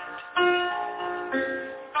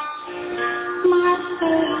 My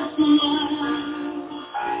first love,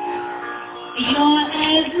 your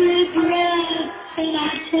every breath that I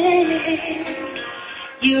take,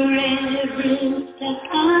 your every step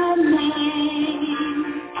I make.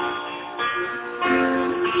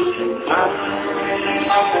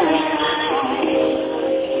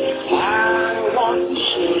 I want to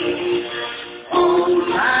share all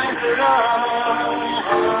my love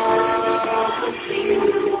with you.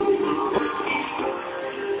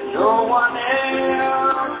 No one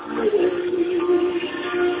else will.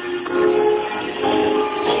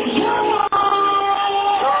 And your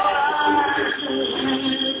eyes,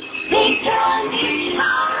 they tell me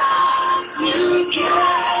how you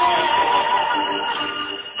care.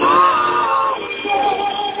 Oh,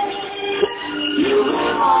 you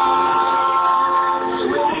will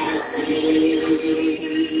always be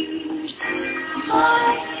my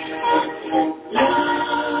love.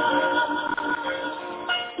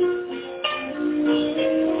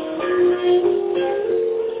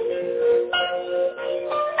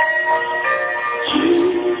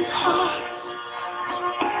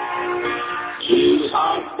 Two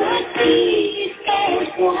hearts that beat as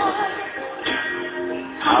one.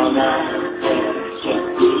 How love can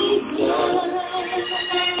be done.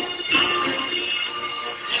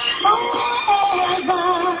 Forever,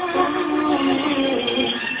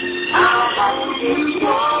 I'll hold you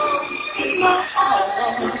close in my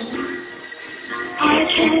arms. I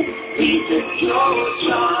can't resist your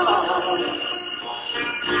charm.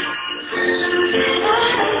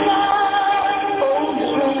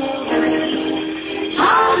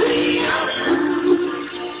 I'll be a fool for you.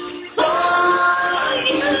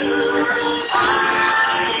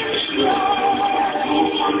 I'm sure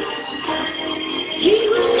you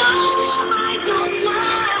know I don't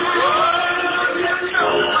mind. You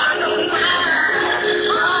know I don't mind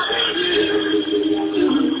loving you.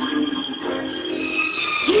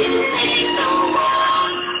 You ain't no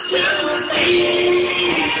one to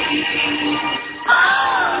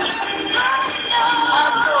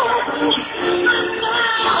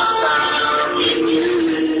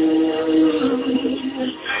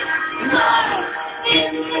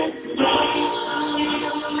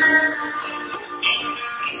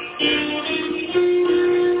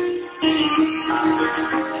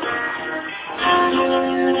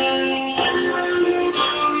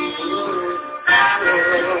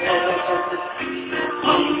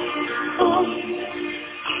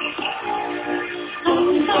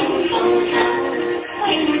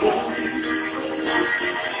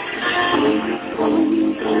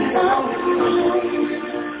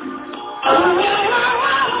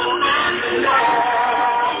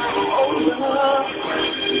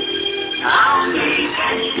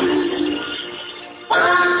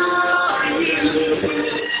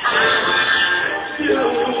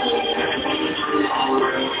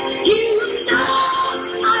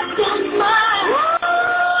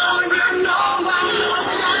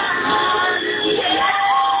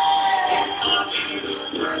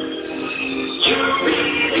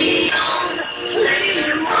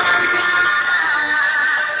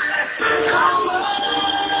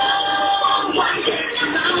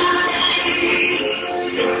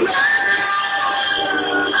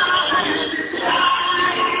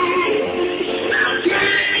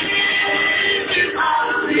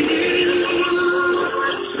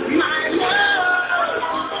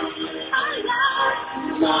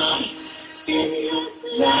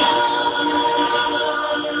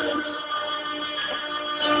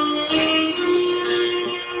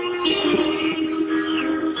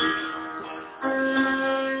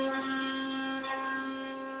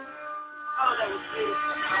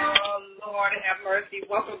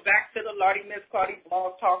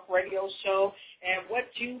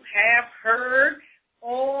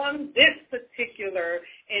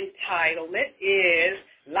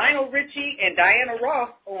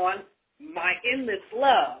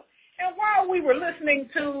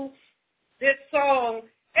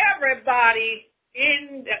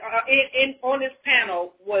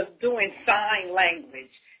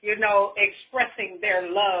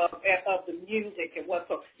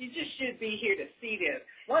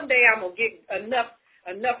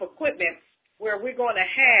Enough equipment where we're going to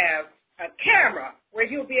have a camera where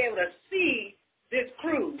you'll be able to see this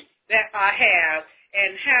crew that I have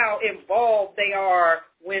and how involved they are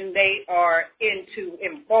when they are into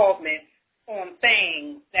involvement on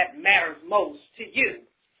things that matters most to you.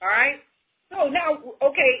 All right? So now,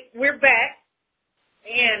 okay, we're back.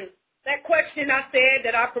 And that question I said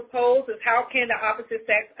that I proposed is how can the opposite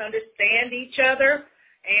sex understand each other?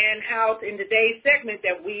 And how in today's segment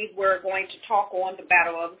that we were going to talk on the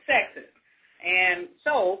battle of the sexes. And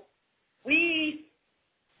so we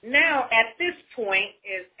now at this point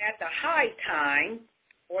is at the high time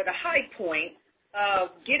or the high point of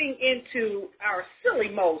getting into our silly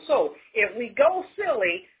mode. So if we go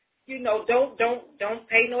silly, don't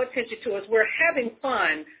pay no attention to us. We're having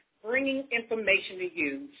fun bringing information to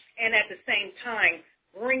you and at the same time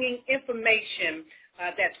bringing information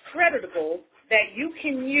that's creditable that you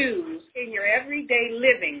can use in your everyday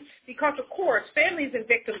living. Because, of course, Families and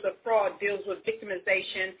Victims of Fraud deals with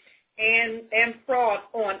victimization and fraud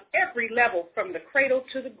on every level from the cradle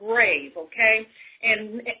to the grave, okay?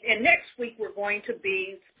 And next week we're going to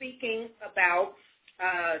be speaking about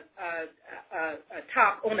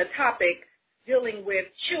on a topic dealing with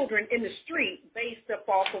children in the street based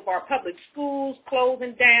off of our public schools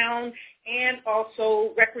closing down and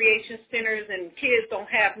also recreation centers, and kids don't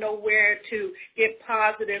have nowhere to get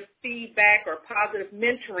positive feedback or positive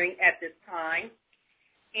mentoring at this time.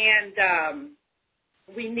 And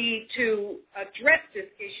we need to address this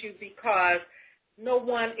issue because no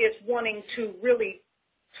one is wanting to really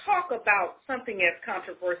talk about something as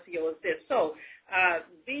controversial as this. So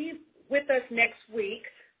be with us next week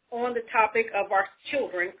on the topic of our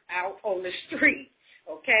children out on the street,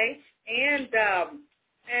 okay? And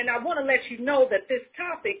I want to let you know that this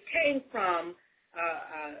topic came from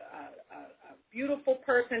a beautiful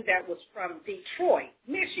person that was from Detroit,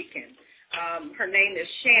 Michigan. Her name is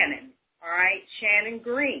Shannon, all right, Shannon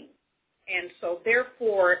Green. And so,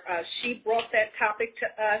 therefore, she brought that topic to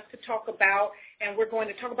us to talk about, and we're going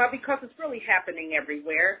to talk about because it's really happening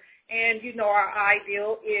everywhere. And, our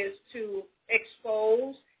ideal is to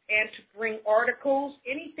expose and to bring articles,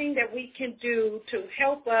 anything that we can do to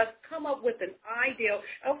help us come up with an ideal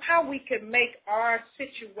of how we can make our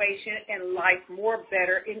situation and life more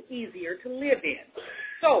better and easier to live in.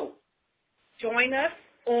 So join us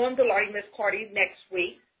on the Lardy Miss Clardy next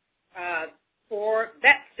week for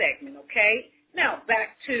that segment, okay? Now,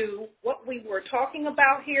 back to what we were talking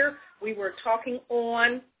about here. We were talking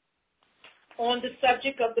on the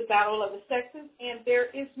subject of the battle of the sexes, and there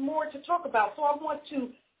is more to talk about. So I want to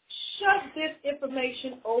shove this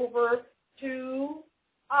information over to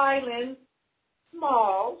Island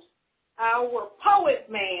Smalls, our poet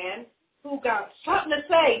man, who got something to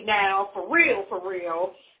say now, for real,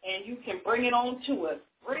 and you can bring it on to us.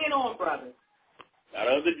 Bring it on, brother. Out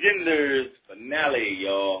of the genders finale,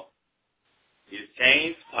 y'all. Is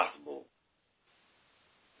change possible?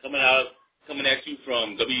 Coming at you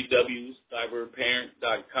from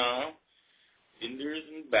www.cyberparent.com. Genders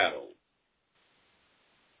in battle.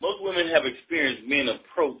 Most women have experienced men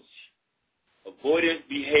approach avoidance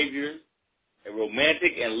behavior, a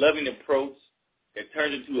romantic and loving approach that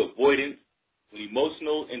turns into avoidance when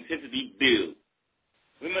emotional intensity builds.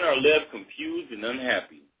 Women are left confused and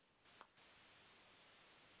unhappy.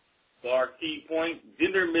 So our key point,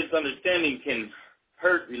 gender misunderstanding can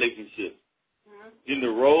hurt relationships.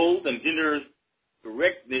 Gender roles and gender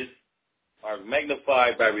correctness are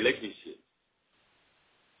magnified by relationships.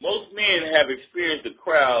 Most men have experienced the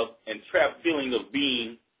crowded and trapped feeling of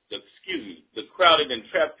being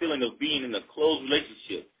in a closed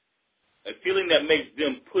relationship, a feeling that makes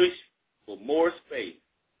them push for more space.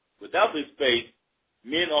 Without this space,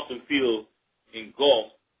 men often feel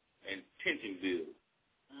engulfed and tension builds.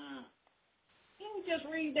 Can we just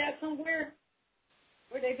read that somewhere?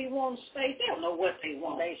 Where they be wanting space? They don't know what they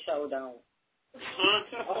want. They sure don't.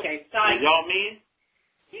 Okay, sorry. Y'all mean?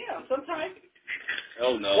 Yeah, sometimes.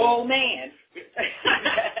 Oh, no. Whoa, man.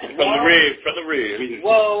 From the red.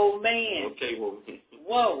 Whoa, man. Okay, well.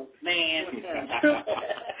 Whoa, man.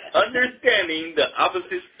 Understanding the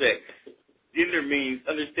opposite sex. Gender means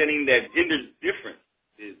understanding that gender's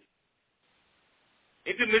differences.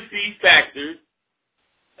 Intimacy factors,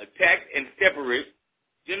 attack and separate,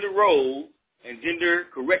 gender roles, and gender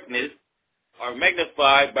correctness are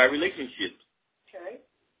magnified by relationships. Okay.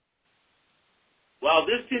 While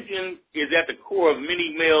this tension is at the core of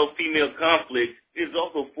many male-female conflicts, it is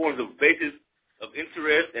also forms a basis of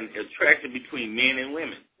interest and attraction between men and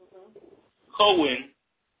women. Cohen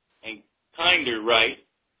and Kinder write,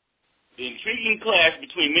 the intriguing clash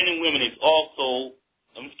between men and women is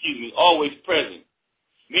always present.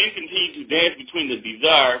 Men continue to dance between the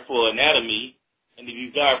desire for anatomy and the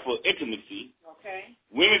desire for intimacy. Okay.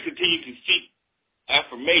 Women continue to seek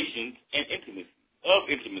affirmations and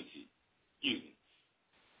intimacy.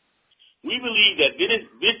 We believe that this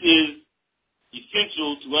is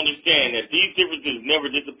essential to understand that these differences never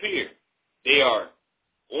disappear. They are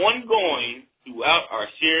ongoing throughout our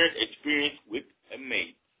shared experience with a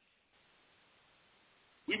mate.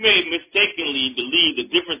 We may mistakenly believe the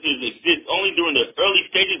differences exist only during the early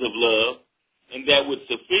stages of love, and that with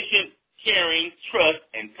sufficient caring, trust,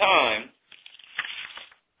 and time,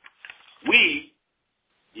 we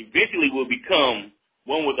eventually will become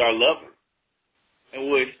one with our lover and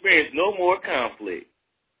will experience no more conflict.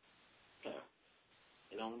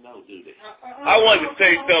 They don't know, do they? I wanted to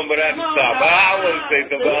say something, but I had to stop.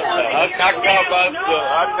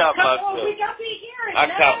 I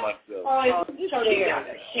caught myself.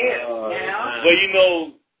 But you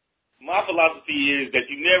know, my philosophy is that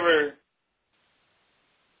you never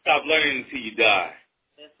stop learning until you die.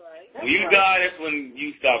 That's right. When you die, that's when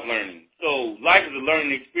you stop learning. So life is a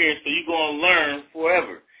learning experience, so you're going to learn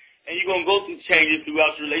forever. And you're going to go through changes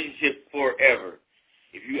throughout your relationship forever.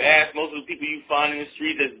 If you ask most of the people you find in the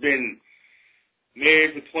street that's been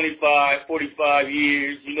married for 25, 45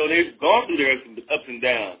 years, you know, they've gone through their ups and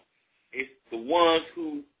downs. It's the ones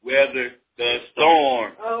who weather the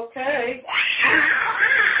storm. Okay.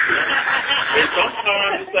 And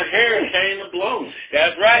sometimes it's a hurricane to blow.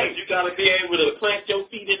 That's right. But you got to be able to plant your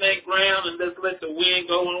feet in that ground and just let the wind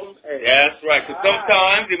go on. That's right. Because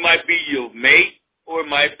sometimes it might be your mate or it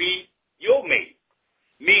might be your mate.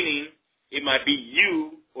 Meaning, it might be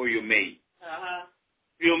you or your mate.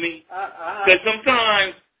 Feel me? Because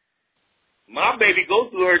sometimes my baby goes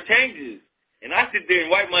through her changes. And I sit there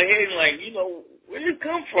and wipe my head and like, you know, where did it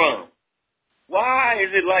come from? Why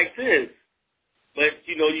is it like this? But,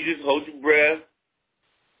 you know, you just hold your breath,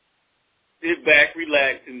 sit back,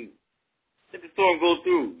 relax, and let the storm go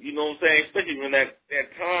through. You know what I'm saying? Especially when that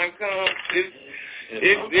time comes. It's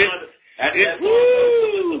a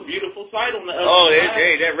beautiful sight on the other side.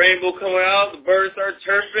 Hey, that rainbow coming out, the birds start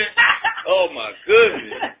chirping. Oh, my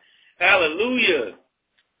goodness. Hallelujah.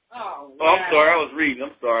 Oh, I'm sorry. I was reading.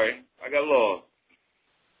 I'm sorry. I got lost.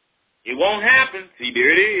 It won't happen. See, there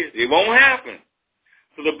it is. It won't happen.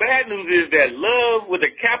 So the bad news is that love with a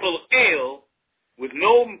capital L, with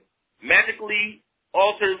no magically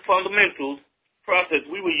altered fundamentals process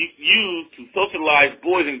we will use to socialize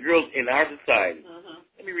boys and girls in our society.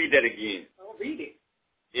 Let me read that again. Oh, read it.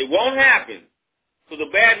 It won't happen. So the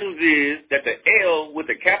bad news is that the L with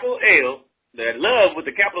a capital L, that love with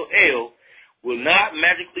a capital L, will not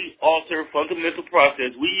magically alter fundamental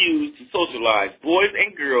process we use to socialize boys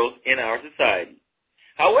and girls in our society.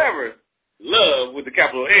 However, love with the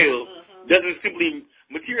capital L doesn't simply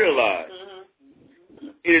materialize.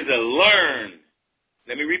 It is a learn.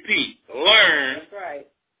 Let me repeat. Learn. That's right.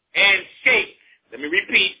 And shaped. Let me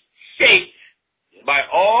repeat. Shaped by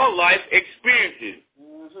all life experiences,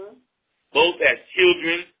 both as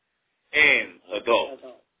children and adults.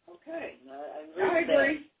 Okay. I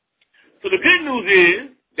agree. So the good news is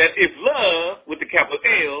that if love with the capital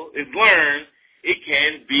L is learned, it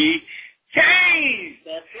can be changed.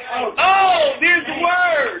 That's right. Oh, there's the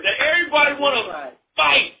word that everybody want to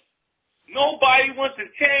fight. Nobody wants to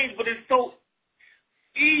change, but it's so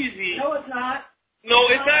easy. No, it's not. No,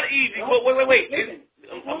 it's not easy. But wait.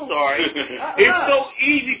 I'm sorry. It's so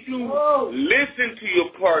easy to listen to your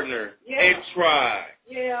partner and try.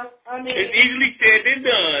 Yeah, I mean. It's easily said than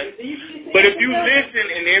done. But if you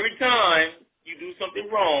listen and every time you do something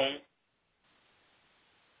wrong,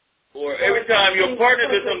 or every time your partner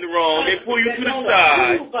does something wrong, they pull you to the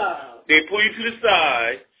side. They pull you to the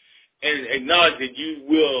side and acknowledge that you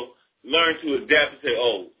will learn to adapt and say,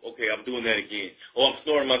 oh, okay, I'm doing that again. Oh, I'm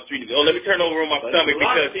snoring my street. Oh, let me turn over on my stomach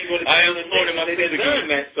because I am snoring my street again.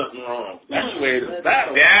 That's something wrong. That's where the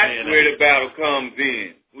battle. That's where the battle comes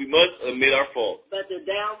in. We must admit our fault. But the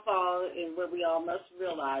downfall and what we all must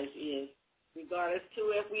realize is, regardless to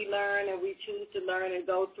if we learn and we choose to learn and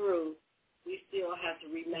go through, we still have to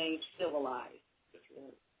remain civilized.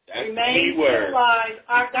 That's Remain the key word. civilized.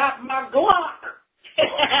 I got my Glock.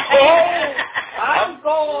 I'm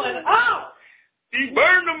going out. She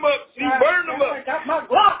burned them up. I got my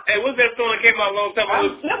Glock. Hey, what's that song that came out a long time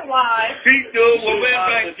ago? I'm civilized. Treat your woman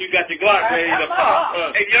right. You got your Glock ready to pop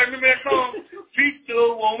up. Hey, y'all remember that song? Treat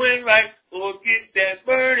your woman right or get that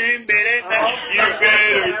burning bed at night. You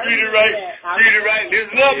better treat her right. Treat her right.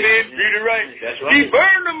 Listen up, man. Treat her right. That's right. She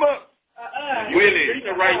burned them up. Really? Treat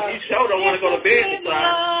her right. You sure don't want to go to bed this time.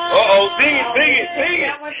 Uh-oh. Sing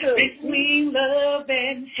it. Between love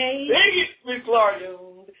and hate. Sing it, Miss Clark.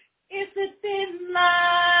 It's a thin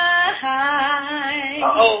line.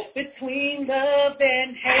 Between love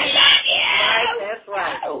and hate. Right, that's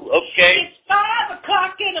right. Okay. It's 5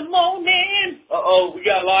 o'clock in the morning. We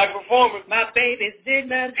got live performance. My baby's in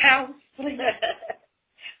the house.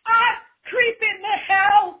 I creep in the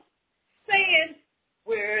house saying,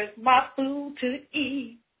 where's my food to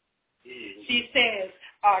eat? She says,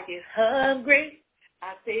 are you hungry?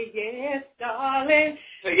 I say, yes, darling.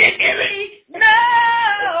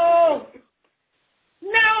 No.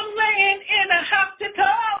 Now I'm laying in a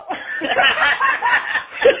hospital.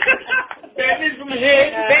 Bandage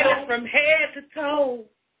from head to toe.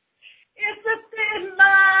 It's a thin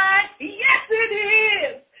line. Yes, it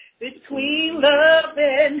is. Between love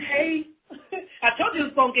and hate. I told you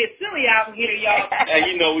it was going to get silly out here, y'all. Hey,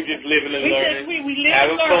 you know we just living and learning. We live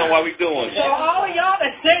having and learn. fun while we doing it. So all of y'all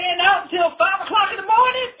that's staying out until 5 o'clock in the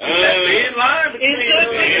morning, in line between it's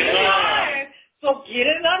just in line. So get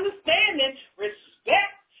an understanding,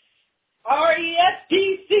 respect,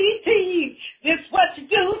 RESPCT. This is what you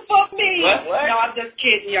do for me. What? No, I'm just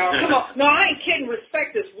kidding, y'all. Come on. No, I ain't kidding.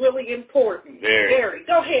 Respect is really important. Very.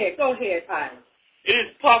 Go ahead, Tyler. It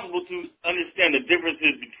is possible to understand the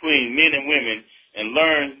differences between men and women and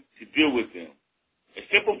learn to deal with them. A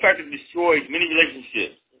simple factor destroys many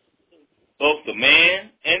relationships. Both the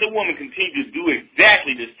man and the woman continue to do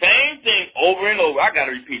exactly the same thing over and over. I got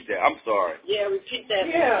to repeat that. I'm sorry. Yeah, repeat that.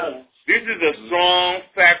 Yeah. This is a strong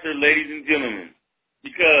factor, ladies and gentlemen,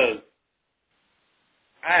 because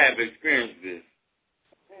I have experienced this.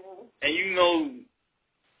 And you know,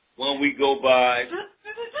 1 week go by,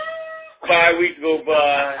 5 weeks go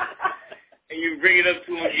by, and you bring it up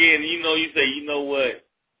to him again, and you say, you know what?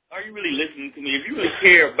 Are you really listening to me? If you really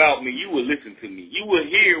care about me, you will listen to me. You will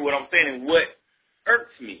hear what I'm saying and what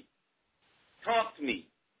irks me, taunts me,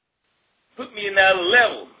 put me in that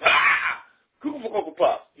level. Cuckoo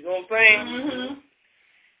pop. You know what I'm saying? Mm-hmm.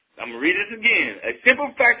 I'm going to read this again. A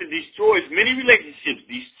simple factor destroys many relationships.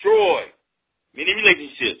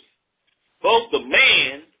 Both the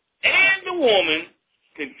man and the woman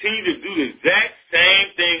continue to do the exact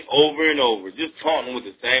same thing over and over. Just taunting with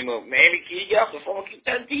the same, man, can you get off the phone? Keep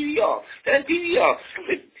that TV off.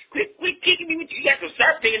 Quit kicking me with you. You got some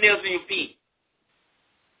sharp fingernails in your feet.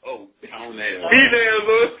 Oh, toenails.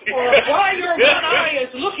 Why your one eye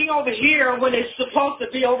is looking over here when it's supposed to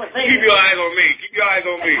be over there? Keep your eyes on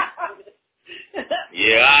me.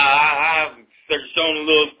 Yeah, I've shown a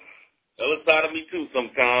little other side of me too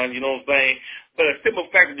sometimes, you know what I'm saying? But a simple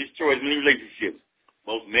factor destroys many relationships.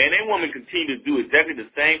 Both man and woman continue to do exactly the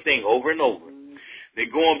same thing over and over. They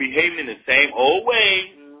go on behaving in the same old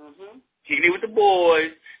way, kicking it with the boys,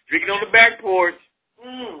 drinking on the back porch.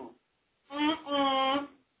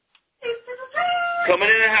 Coming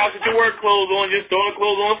in the house with your work clothes on, just throwing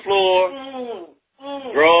clothes on the floor.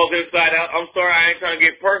 Drawers inside out. I'm sorry, I ain't trying to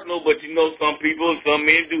get personal, but you know some people and some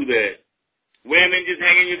men do that. Women just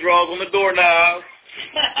hanging your drawers on the doorknob.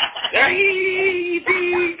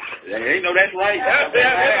 You know that's right. That's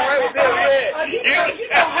right with them, yeah. You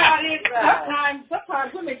know how it is.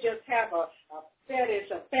 Sometimes women just have a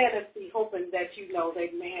fantasy, hoping that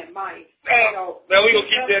their man might. Now we gonna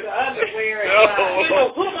keep that underwear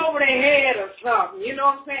and put them over their head or something. You know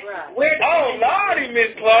what I'm saying? Right. Lordy,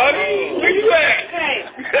 Miss Claudia, where you at? Hey,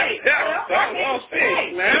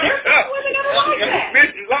 man. women don't like that.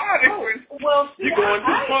 Miss Lordy, Well, see, you going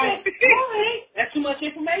too far? That's too much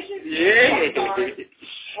information? Yeah.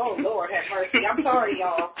 Oh, Lord have mercy. I'm sorry,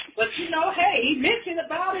 y'all. But, hey, he mentioned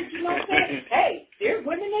about it, you know what I'm saying? Hey, there's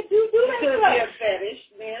women that do that Could stuff. be a fetish.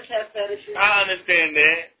 Men have fetishes. I understand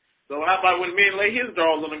that. So how about when men lay his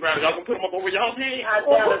drawers on the ground? Y'all gonna put them up over y'all's head?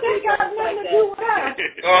 Well, what that got nothing to do with us?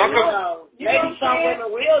 Maybe some women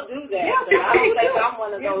will do that. Yeah, but I don't think I'm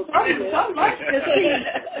one of those people. Some like to see,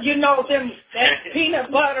 that peanut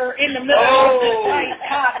butter in the middle of the tight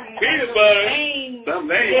cotton. Peanut butter? Some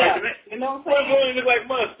names like that. You know what Well, I'm it look like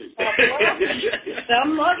mustard.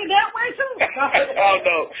 Some like it that way, too. Oh,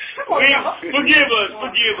 no. Forgive us. I'm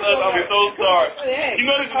so sorry. You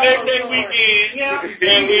know, this is next day weekend. Yeah.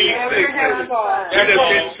 And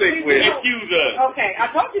excuse us. Okay, I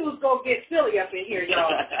told you it was going to get silly up in here,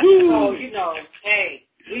 y'all. So, hey,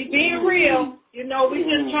 we being real. We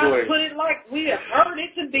just trying to put it like we have heard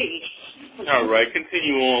it to be. All right,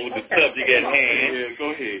 continue on with the subject at hand. Yeah,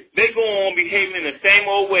 go ahead. They go on behaving in the same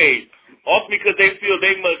old ways, often because they feel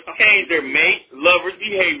they must change their mate, lover's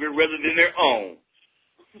behavior rather than their own.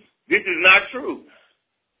 This is not true.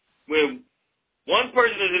 When one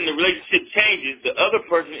person is in the relationship changes, the other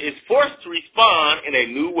person is forced to respond in a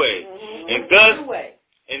new way, and thus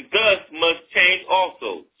must change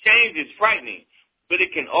also. Change is frightening, but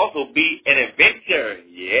it can also be an adventure.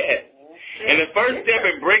 Yes. And the first step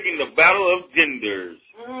in breaking the battle of genders.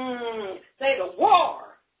 Say the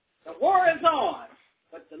war. The war is on.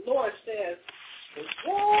 But the Lord says, the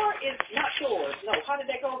war is not yours. No, how did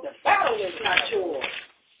that go? The battle is not yours.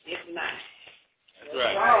 It's mine. That's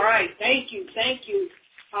right. All right. Thank you,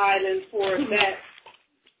 Island, for that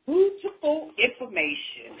beautiful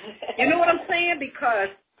information. You know what I'm saying? Because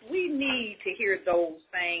we need to hear those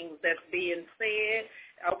things that's being said.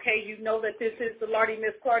 Okay, you know that this is the Lardy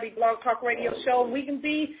Miss Clardy Blog Talk Radio Show. We can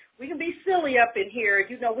be silly up in here.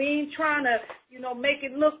 We ain't trying to, make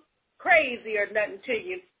it look crazy or nothing to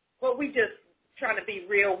you. But we just trying to be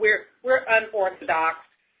real. We're unorthodox.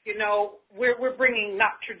 We're bringing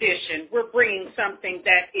not tradition. We're bringing something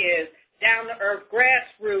that is down to earth,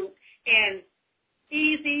 grassroots, and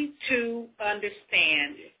easy to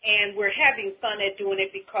understand. And we're having fun at doing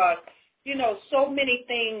it because, so many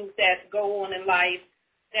things that go on in life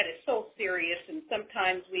that is so serious, and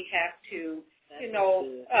sometimes we have to,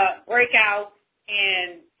 break out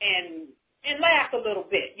and laugh a little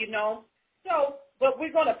bit, So, but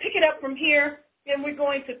we're going to pick it up from here, and we're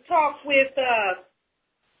going to talk with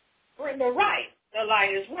Brenda Wright, the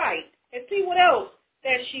Light is Right, and see what else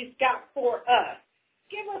that she's got for us.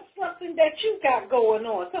 Give us something that you got going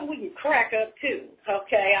on, something we can crack up too.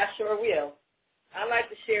 Okay, I sure will. I'd like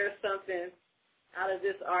to share something out of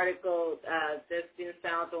this article that's been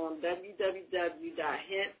found on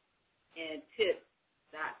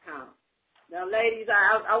www.hintandtip.com. Now, ladies,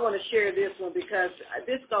 I want to share this one because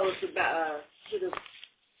this goes about to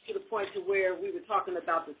the point to where we were talking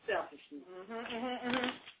about the selfishness.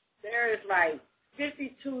 There is like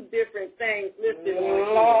 52 different things listed on here.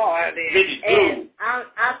 Lord. And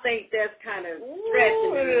I think that's kind of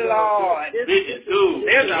stretching it. Lord. 52.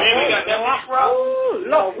 There's a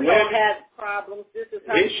Lord, we don't have problems. This is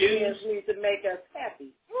how humans need to make us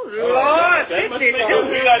happy. Lord, let's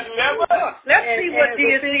see what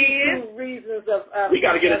this is. Reasons of we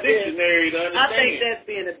got to get a dictionary to understand. I think that's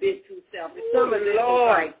being a bit too selfish. Some of this is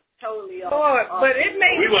like totally off. Lord, but it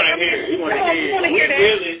may. We want to hear it. We want to hear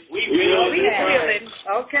it. We will.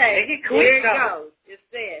 Okay, here it goes. It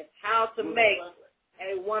says how to make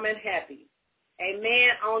a woman happy. A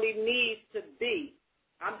man only needs to be.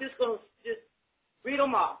 I'm just going to read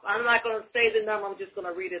them off. I'm not going to say the number. I'm just going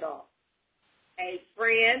to read it off. A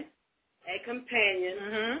friend, a companion,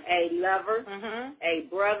 a lover, a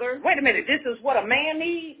brother. Wait a minute. This is what a man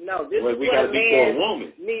needs? No, this is what a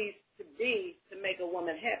man needs to be to make a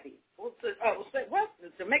woman happy. To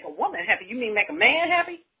make a woman happy? You mean make a man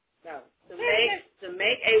happy? No. To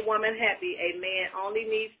make a woman happy, a man only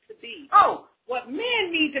needs to be. Oh, what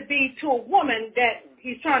men need to be to a woman that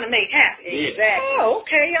he's trying to make happy. Exactly. Oh,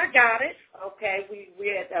 okay, I got it. Okay, we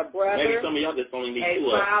had a brother, maybe some of y'all just only need two a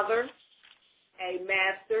of them. father, a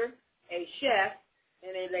master, a chef,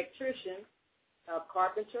 an electrician, a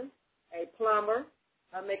carpenter, a plumber,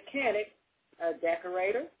 a mechanic, a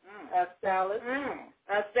decorator, a stylist,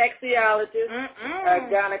 a sexologist, a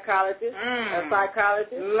gynecologist, a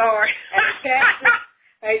psychologist, Lord,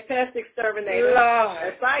 a pest exterminator, Lord,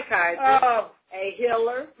 a psychiatrist, a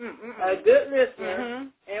healer, a good listener,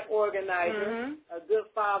 an organizer, a good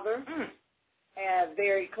father, and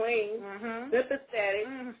very clean, sympathetic,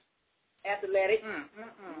 athletic,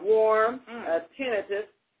 warm, attentive,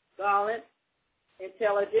 gallant,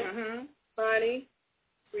 intelligent, funny,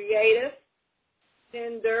 creative,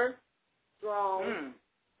 tender, strong,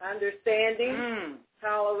 understanding,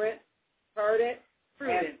 tolerant, prudent,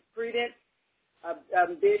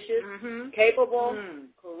 ambitious, capable,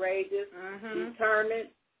 courageous, determined,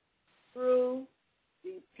 true,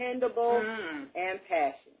 dependable, and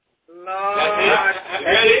passionate. Lord,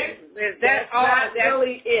 is that all? That's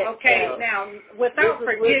really it. Okay, So, now without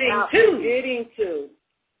forgetting to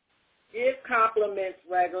give compliments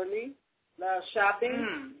regularly, love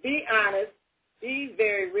shopping, be honest, be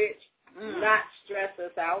very rich, not stress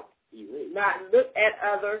us out, not look at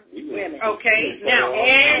other women. Okay, now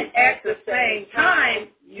and at the same time,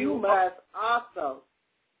 you must also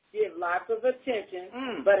give lots of attention,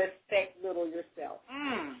 but expect little yourself.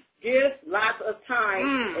 Give lots of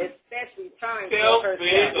time, especially time for herself.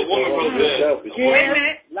 The woman wrote that. Give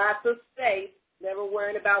lots of space, never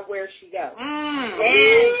worrying about where she goes. And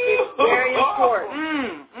it's very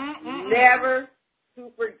important, never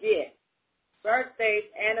to forget birthdays,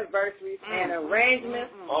 anniversaries, and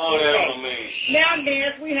arrangements. Oh, that's my man. Now,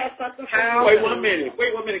 Nance, we have something for you. Wait 1 minute.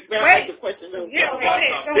 Can I ask a question? Yeah, go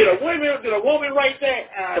ahead. Did a woman write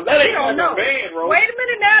that? That ain't don't know. a man, bro. Wait a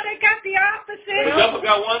minute now, they got the opposite. But y'all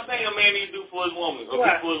forgot one thing a man needs to do for his woman. Or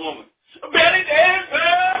What? for his woman. Belly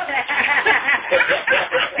dancer!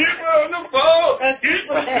 People on the phone!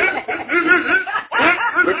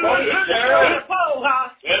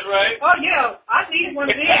 That's right. Oh, yeah, I need one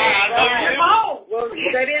of these. I know Well,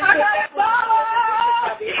 they didn't I put that got one.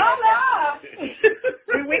 Hold up.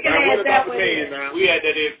 We can add that one in. We had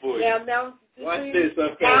that in for you. Now, Watch this, how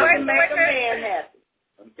unfairness. to make a man happy.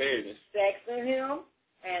 Unfairness. Sexing him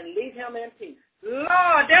and leave him in peace.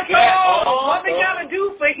 Lord, that's Yeah. all Oh, what we got to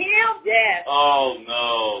do for him? Yes. Oh,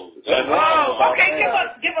 no. Oh, okay,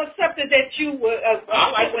 give us something that you would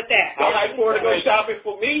like with that. I like for her to go shopping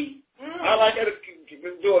for me. I like her to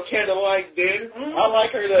do a candlelight dinner. I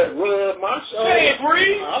like her to rub my shoulder. Hey,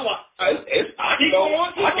 Bree. I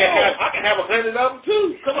can have 100 of them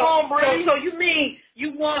too. Come on, Bree. So you mean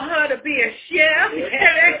you want her to be a chef,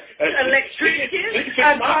 an electrician, a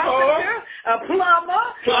carpenter, a plumber,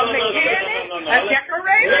 a mechanic, a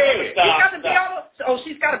decorator? Stop.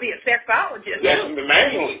 She's got to be a sexologist. Yes,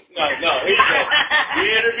 manually. No. You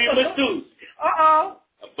interview Miss Deuce. Uh-oh.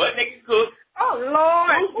 A butt-naked cook. Oh,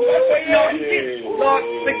 Lord. Lord,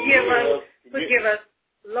 forgive us.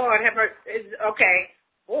 Lord, have her. Okay.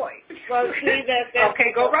 Boy. Well, see, that's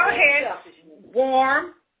Okay, go right ahead.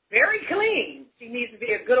 Warm, very clean. She needs to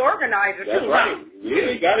be a good organizer, That's too. right. Yeah,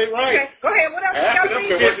 you got it right. Okay, go ahead. What else you got to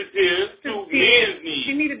Sensitive to men's needs.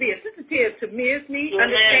 She needs to be sensitive to men's needs,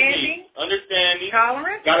 understanding,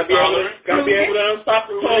 tolerant, Gotta be able to unstop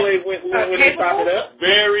the toilet when they stop it up.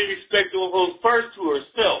 Very respectable first to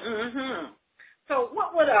herself. So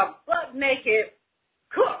what would a butt-naked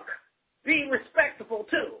cook be respectable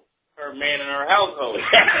to? Her man in her household.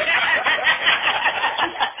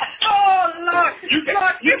 Oh, Lord. If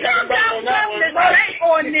y'all got something to say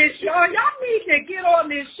on this show, y'all need to get on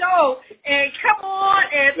this show and come on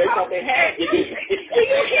and talk. Do you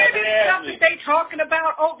hear this stuff that they talking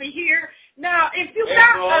about over here? Now, if you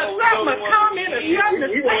got something, a comment, or something to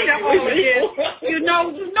say to all of this, you know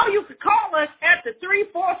you could call us at the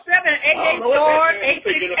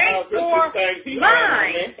 347-884-8684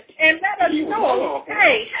 line and let us know,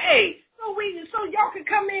 hey, so y'all can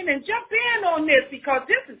come in and jump in on this because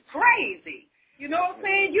this is crazy. You know what I'm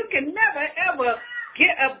saying? You can never, ever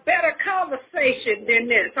get a better conversation than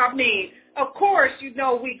this. I mean, of course, we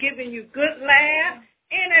giving you good laughs,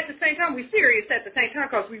 and at the same time, we're serious at the same time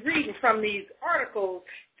because we're reading from these articles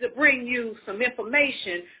to bring you some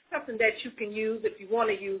information, something that you can use if you want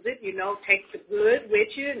to use it, take the good with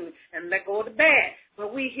you and let go of the bad.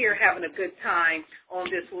 But we here having a good time on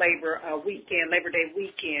this Labor Day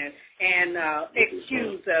weekend, and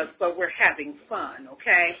excuse us, but we're having fun,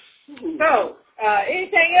 okay? So,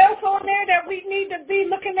 anything else on there that we need to be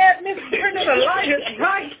looking at, Miss Brenda? The light is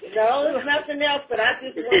bright. No, there's nothing else, but I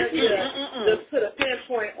just wanted to put a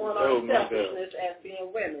pinpoint on our selfishness as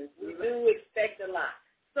being women. We do expect a lot.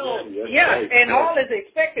 So, Yeah, and all is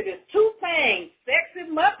expected is two things: sex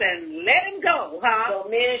him up and let him go, huh? So,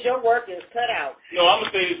 men, your work is cut out. No, I'm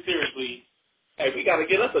going to say this seriously. Hey, we got to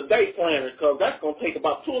get us a day planner because that's going to take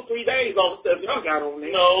about 2 or 3 days, all the stuff y'all got on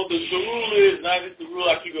there. No, the rule is, not just the rule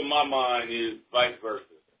I keep in my mind, is vice versa.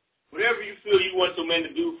 Whatever you feel you want your man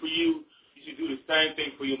to do for you, you should do the same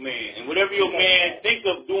thing for your man. And whatever your man thinks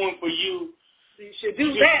of doing for you, you should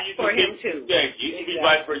do that for him, too. Exactly. You should be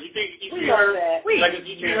vice versa. You think you treat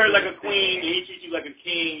her like a queen and he treats you like a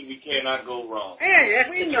king, we cannot go wrong. Yeah,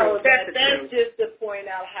 we know that. That's just to point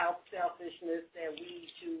out how selfishness that we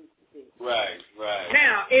choose to be. Right.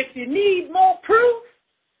 Now, if you need more proof,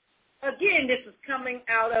 again, this is coming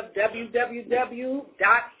out of www.hints-n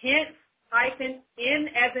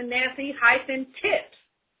as in Nancy -tips.com.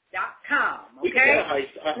 Okay?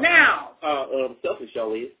 Now, selfish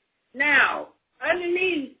y'all is. Now,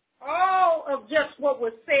 underneath all of just what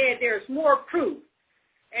was said, there's more proof.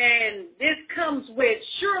 And this comes with,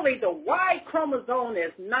 surely the Y chromosome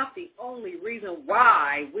is not the only reason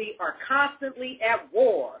why we are constantly at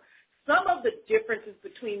war. Some of the differences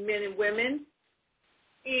between men and women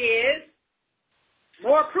is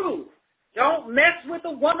more proof. Don't mess with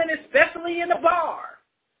a woman, especially in a bar.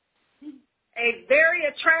 A very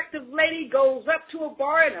attractive lady goes up to a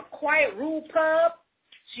bar in a quiet rural pub.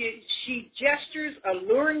 She gestures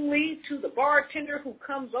alluringly to the bartender who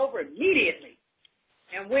comes over immediately.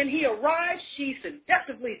 And when he arrives, she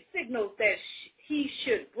seductively signals that he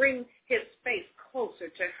should bring his face closer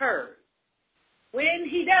to hers. When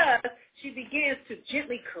he does, she begins to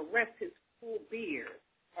gently caress his full beard.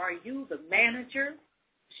 "Are you the manager?"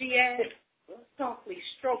 she asks, softly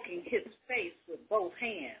stroking his face with both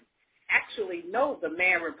hands. "Actually, no," the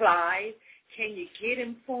man replies. "Can you get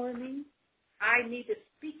him for me? I need to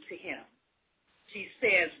speak to him," she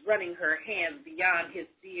says, running her hands beyond his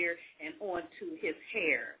beard and onto his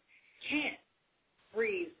hair. "Can't,"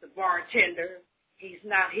 breathes the bartender. "He's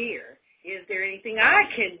not here. Is there anything I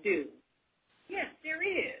can do?" "Yes, there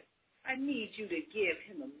is. I need you to give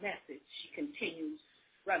him a message," she continues,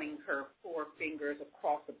 running her forefingers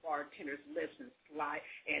across the bartender's lips and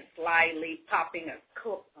slyly popping a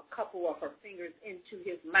couple of her fingers into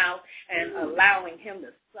his mouth and allowing him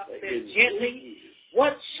to suck them gently.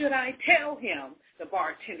 "What should I tell him?" the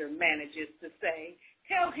bartender manages to say.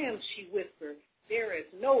 "Tell him," she whispers, "there is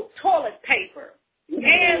no toilet paper,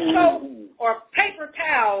 hand soap, or paper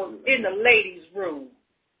towels in the ladies' room."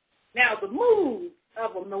 Now, the mood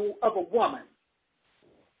of a woman.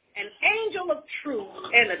 An angel of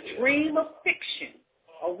truth and a dream of fiction.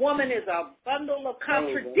 A woman is a bundle of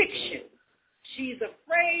contradiction. She's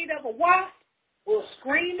afraid of a wasp, will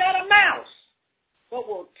scream at a mouse, but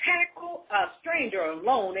will tackle a stranger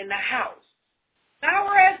alone in the house.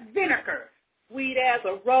 Sour as vinegar, sweet as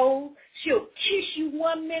a rose, she'll kiss you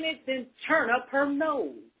 1 minute, then turn up her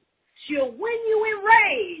nose. She'll win you in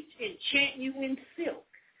rage, enchant you in silk.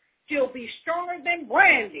 She'll be stronger than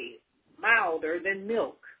brandy, milder than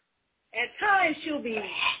milk. At times she'll be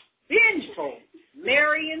vengeful,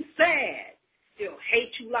 merry and sad. She'll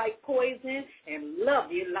hate you like poison and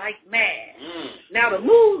love you like mad. Now the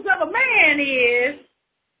moods of a man is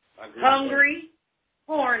hungry,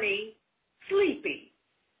 horny, sleepy.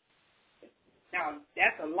 Now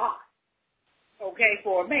that's a lot. Okay,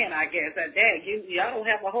 for a man, I guess. Y'all don't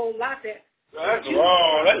have a whole lot there. That's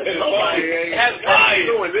wrong. That's bias. That's bias.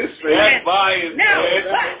 That's bias. Now,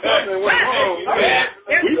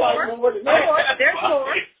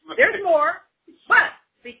 there's more. But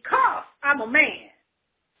because I'm a man,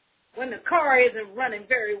 when the car isn't running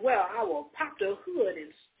very well, I will pop the hood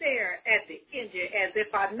and stare at the engine as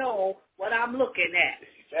if I know what I'm looking at.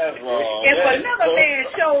 That's wrong. If another man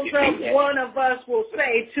shows up, one of us will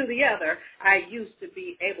say to the other, "I used to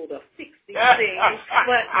be able to fix these things,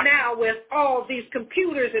 but now with all these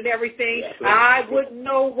computers and everything, I wouldn't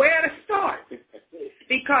know where to start.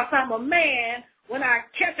 Because I'm a man, when I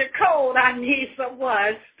catch a cold, I need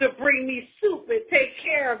someone to bring me soup and take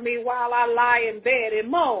care of me while I lie in bed and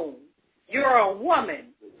moan. You're a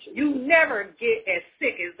woman. You never get as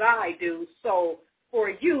sick as I do, so for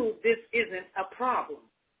you, this isn't a problem.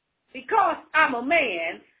 Because I'm a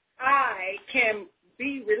man, I can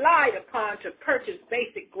be relied upon to purchase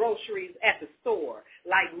basic groceries at the store,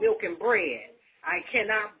 like milk and bread. I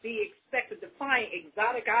cannot be expected to find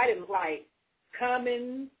exotic items like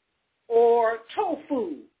cumin or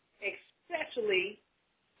tofu. Especially,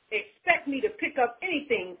 expect me to pick up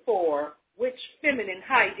anything for which feminine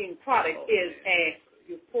hygiene product is a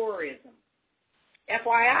euphorism.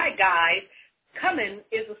 FYI, guys, cumin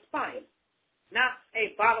is a spice, not a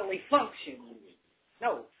bodily function.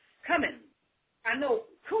 No, cumin. I know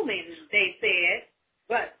cumin, they said,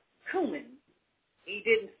 but Kuhlman, he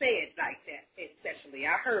didn't say it like that, especially.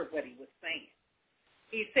 I heard what he was saying.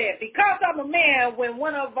 He said, because I'm a man, when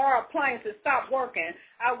one of our appliances stops working,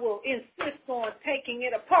 I will insist on taking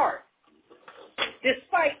it apart,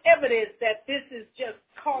 despite evidence that this has just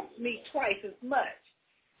cost me twice as much.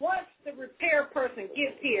 Once the repair person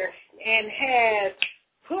gets here and has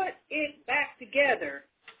put it back together,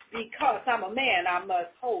 because I'm a man, I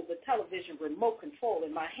must hold the television remote control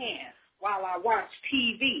in my hand while I watch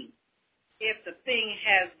TV. If the thing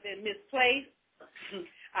has been misplaced,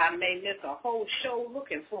 I may miss a whole show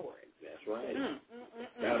looking for it. That's right.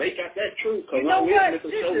 Now, they got that true, because you know we what? miss a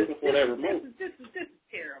show looking for that remote. This is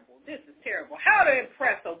terrible. This is terrible. How to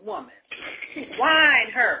impress a woman.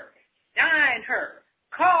 Wine her, dine her,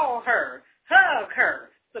 call her, hug her,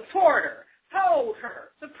 support her, hold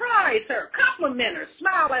her, surprise her, compliment her,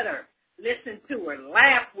 smile at her, listen to her,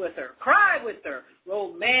 laugh with her, cry with her,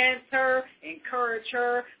 romance her, encourage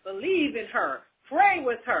her, believe in her, pray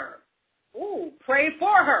with her. Ooh, pray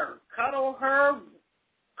for her, cuddle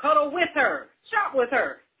with her, shop with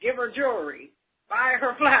her, give her jewelry, buy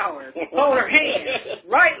her flowers, hold her hand,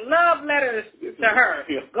 write love letters to her,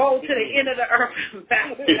 go to the end of the earth and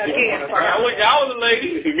back again for her. I was a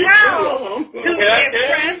lady. Now, to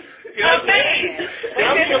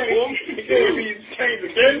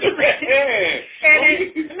impress a man.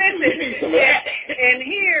 And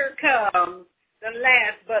here comes the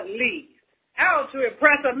last but least. How to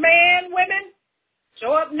impress a man, women?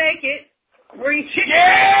 Show up naked, bring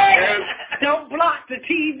chicken. Don't block the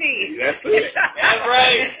TV. That's it. That's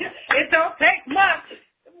right. It don't take much.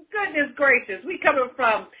 Goodness gracious. We coming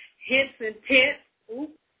from Hits and Tips.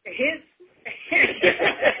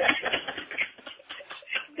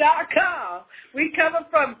 Hits.com. We coming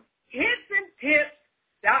from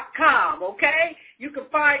hitsandtips.com, okay? You can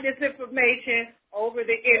find this information over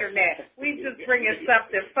the internet. We just bringing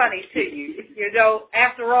something funny to you. You know,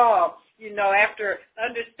 after all, after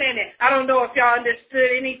understanding, I don't know if y'all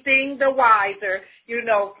understood anything the wiser,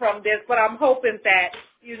 from this, but I'm hoping that,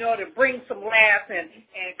 to bring some laughs and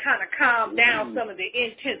kind of calm down some of the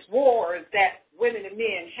intense wars that women and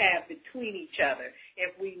men have between each other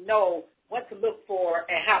if we know what to look for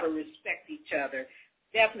and how to respect each other.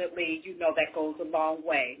 Definitely, that goes a long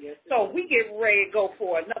way. Yes, so we get ready to go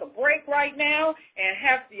for another break right now and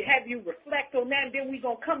have you reflect on that. And then we're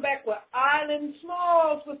going to come back with Island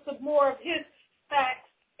Smalls with some more of his facts.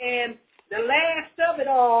 And the last of it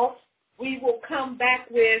all, we will come back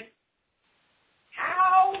with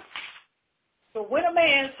how to win a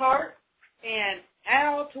man's heart and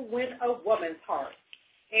how to win a woman's heart.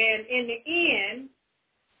 And in the end,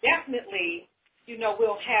 definitely,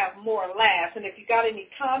 we'll have more laughs. And if you got any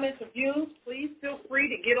comments or views, please feel free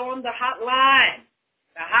to get on the hotline.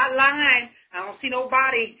 The hotline, I don't see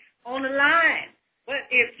nobody on the line. But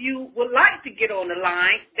if you would like to get on the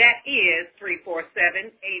line, that is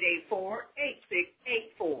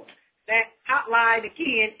 347-884-8684. That hotline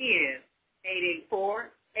again is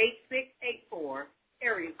 884-8684,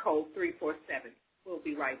 area code 347. We'll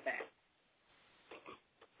be right back.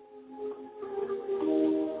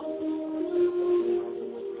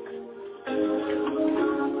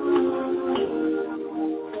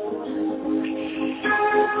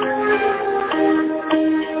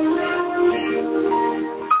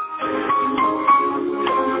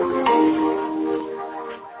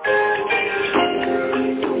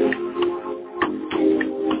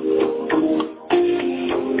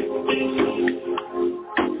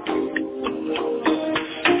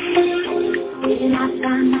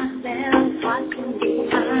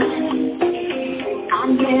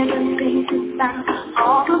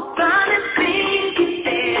 All the funny things you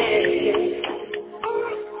said,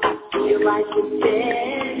 feel like you're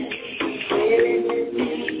dead, waiting to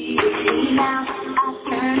see you now. I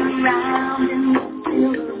turn around in the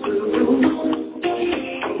room,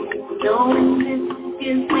 knowing this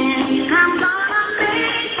is when I'm gonna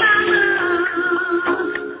make my move.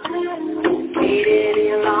 Wait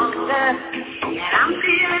any longer, and I'm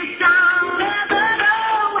feeling stronger, but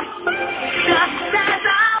oh, just as I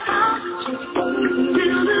want you to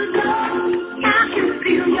the door, I can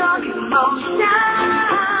feel your emotion.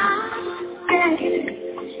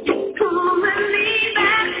 You're pulling me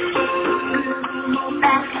back to love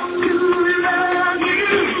you.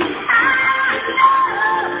 I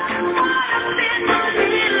know what I've been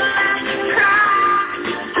doing.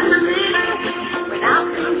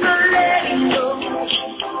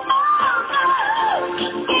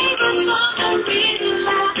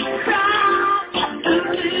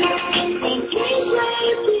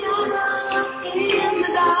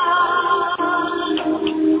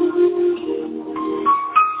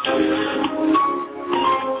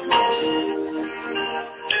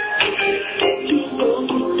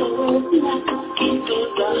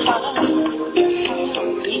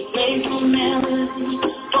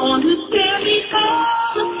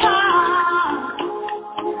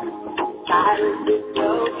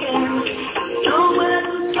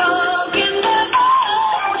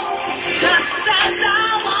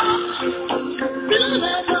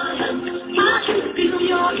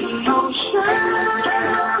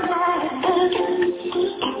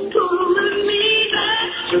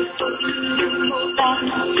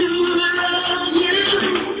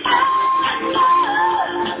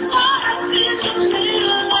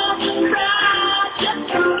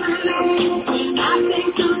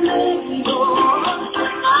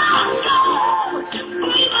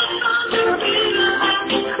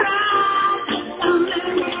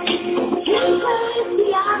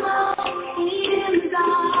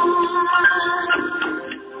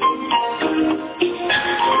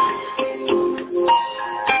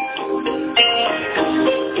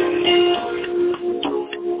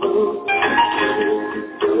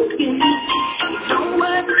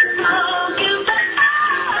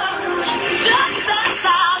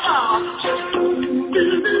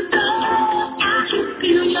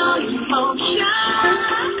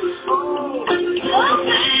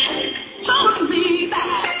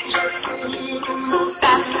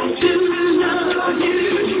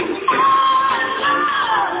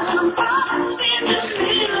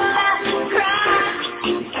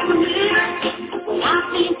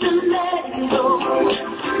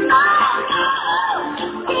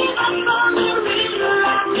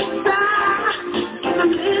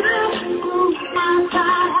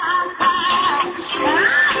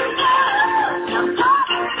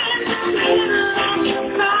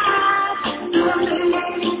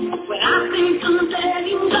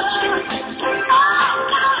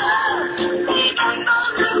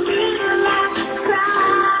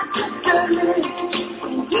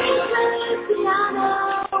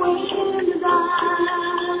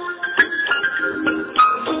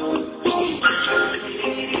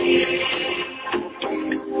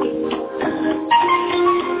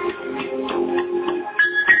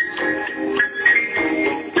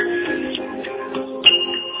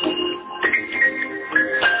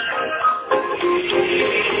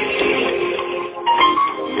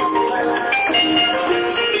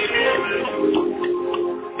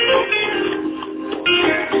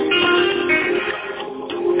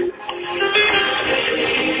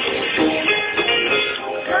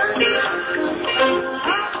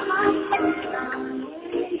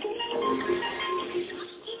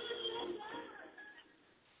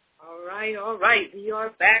 All right. We are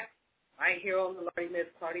back right here on the Lardy Miss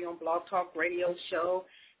Clardy on Blog Talk Radio Show.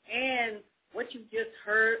 And what you just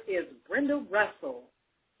heard is Brenda Russell,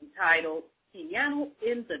 entitled Piano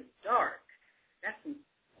in the Dark. That's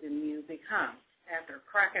the music, huh? After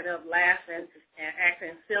cracking up, laughing, and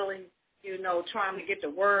acting silly, you know, trying to get the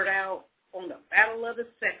word out on the Battle of the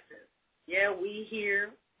Sexes. Yeah, we here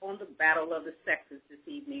on the Battle of the Sexes this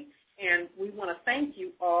evening. And we want to thank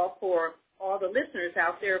you all for all the listeners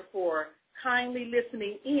out there for kindly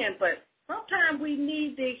listening in. But sometimes we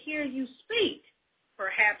need to hear you speak.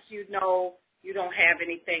 Perhaps you know you don't have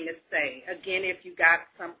anything to say. Again, if you got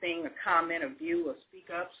something, a comment, a view, or speak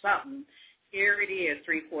up, something, here it is,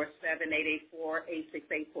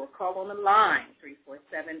 347-884-8684. Call on the line,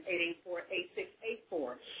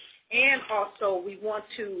 347-884-8684. And also we want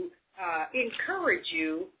to encourage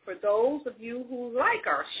you, for those of you who like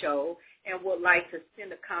our show and would like to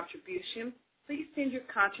send a contribution, please send your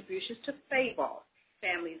contributions to FAVOF,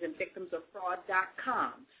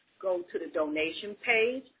 FamiliesAndVictimsOfFraud.com. Go to the donation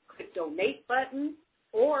page, click donate button,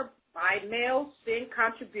 or by mail, send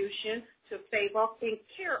contribution to FAVOF in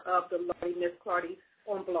care of the Lardy Miss Clardy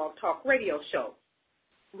on Blog Talk Radio Show.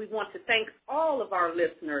 We want to thank all of our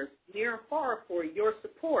listeners near and far for your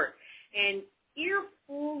support and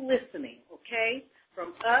earful listening, okay,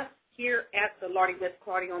 from us here at the Lardy Miss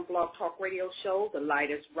Clardy on Blog Talk Radio Show, The Light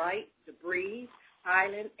is Right, The Breeze,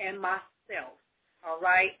 Island, and myself, all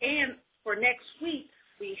right? And for next week,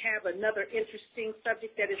 we have another interesting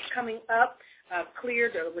subject that is coming up. The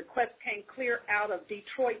request came clear out of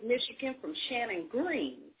Detroit, Michigan from Shannon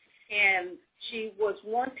Green, and she was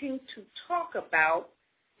wanting to talk about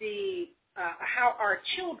how our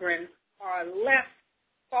children are left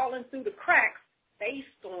falling through the cracks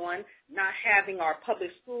based on not having our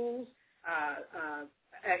public schools,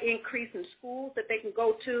 increase in schools that they can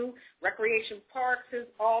go to, recreation parks is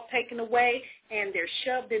all taken away, and they're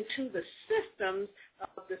shoved into the systems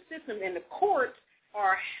of the system, and the courts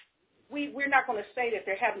are, we're not going to say that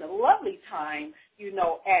they're having a lovely time, you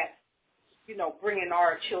know, at bringing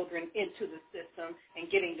our children into the system and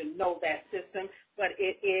getting to know that system, but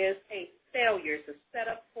it is a failure. It's a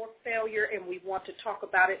setup for failure, and we want to talk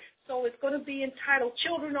about it. So it's going to be entitled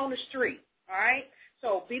Children on the Street, all right?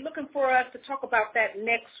 So be looking for us to talk about that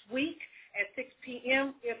next week at 6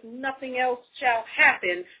 p.m. if nothing else shall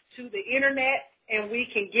happen to the Internet and we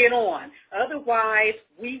can get on. Otherwise,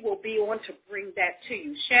 we will be on to bring that to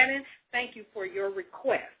you. Shannon, thank you for your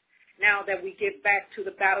request. Now that we get back to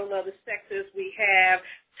the Battle of the Sexes, we have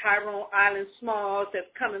Tyrone Island Smalls that's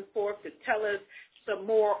coming forth to tell us some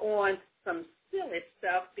more on some silly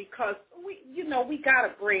stuff because we got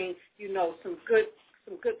to bring, some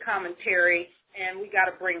good commentary, and we got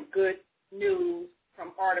to bring good news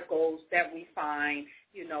from articles that we find,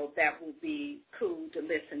 that will be cool to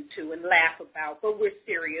listen to and laugh about. But we're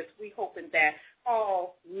serious. We're hoping that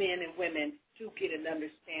all men and women do get an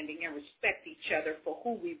understanding and respect each other for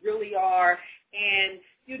who we really are and,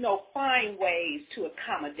 find ways to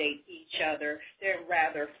accommodate each other than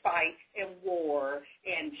rather fight and war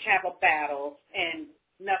and have a battle and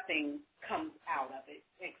nothing comes out of it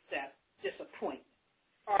except disappointment.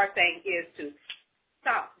 Our thing is to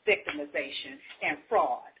stop victimization and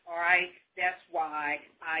fraud, all right? That's why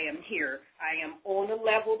I am here. I am on a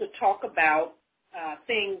level to talk about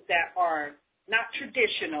things that are not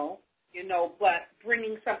traditional, but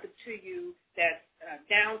bringing something to you that's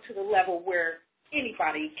down to the level where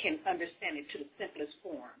anybody can understand it to the simplest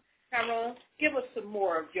form. Tyrone, give us some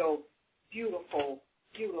more of your beautiful,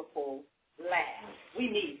 beautiful laugh. We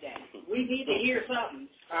need that. We need to hear something,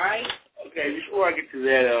 all right? Okay, before I get to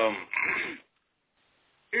that,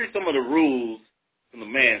 here's some of the rules from the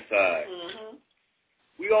man's side. Mm-hmm.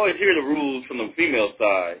 We always hear the rules from the female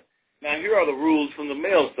side. Now, here are the rules from the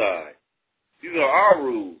male side. These are our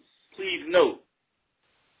rules. Please note,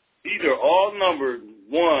 these are all numbered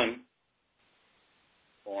 1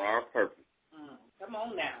 on our purpose. Come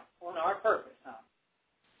on now, on our purpose, huh?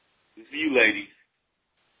 This is you, ladies.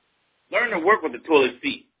 Learn to work with the toilet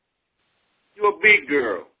seat. You're a big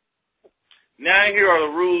girl. Now, here are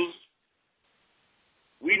the rules.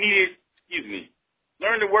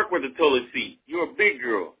 Learn to work with the toilet seat. You're a big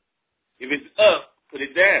girl. If it's up, put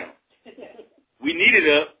it down. We need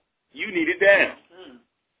it up. You need it down.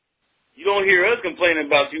 You don't hear us complaining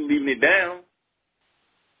about you leaving it down.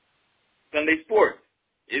 Sunday sports.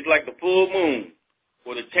 It's like the full moon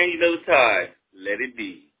or the changing of the tide. Let it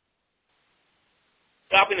be.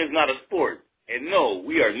 Shopping is not a sport. And no,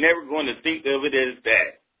 we are never going to think of it as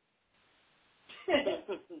that.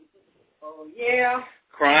 Oh, yeah.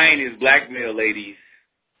 Crying is blackmail, ladies.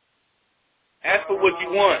 Ask for what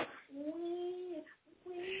you want.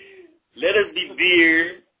 Let us be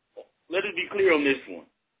clear on this one.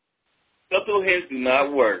 Subtle hints do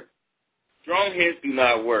not work. Strong hints do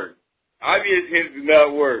not work. Obvious hints do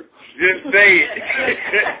not work. Just say it.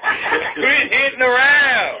 Quit hinting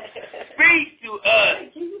around. Speak to us. Hey,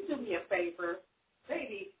 can you do me a favor?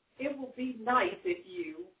 Baby, it will be nice if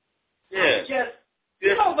you just say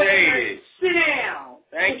it. Sit down.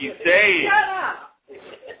 Thank you. Say it. Shut up.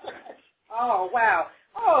 Oh, wow.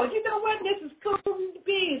 Oh, you know what? This is cool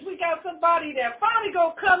beans. We got somebody that finally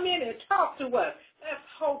going to come in and talk to us. Let's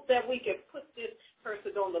hope that we can put this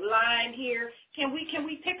person on the line here. Can we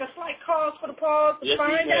take a slight pause for the pause to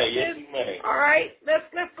find out this? Yes, you may. All right, let's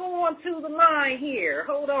go on to the line here.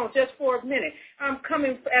 Hold on just for a minute. I'm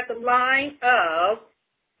coming at the line of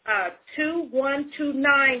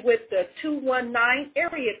 2129 with the 219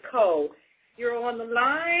 area code. You're on the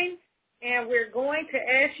line, and we're going to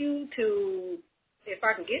ask you to, if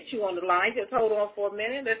I can get you on the line, just hold on for a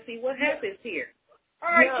minute. Let's see what happens here. All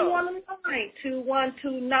right, you on the line,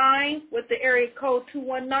 2129 with the area code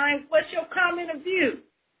 219. What's your comment of view?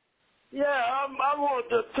 Yeah, I want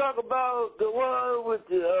to talk about the one with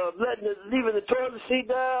leaving the toilet seat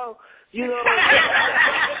down.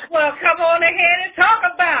 Well, come on ahead and talk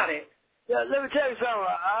about it. Yeah, let me tell you something.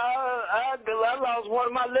 I lost one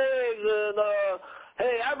of my legs, and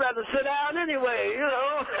hey, I'd rather sit down anyway,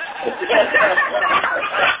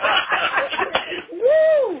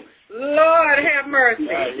 Woo! Lord have mercy.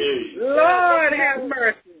 Lord have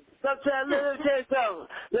mercy. Sometimes, let me tell you something,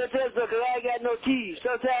 because I ain't got no keys.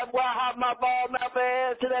 Sometimes when I hop my ball mouth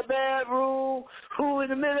ass to that bedroom, who in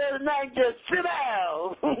the middle of the night just sit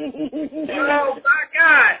down. Oh, my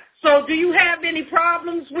God. So do you have any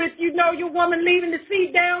problems with, your woman leaving the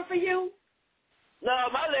seat down for you? No,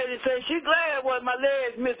 my lady said she glad when my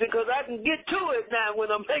leg's missing because I can get to it now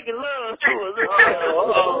when I'm making love to her.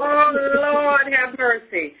 Oh, Lord have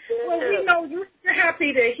mercy. Well, you're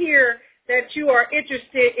happy to hear that you are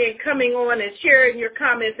interested in coming on and sharing your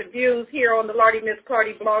comments and views here on the Lardy Miss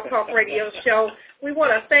Clardy Blog Talk Radio Show. We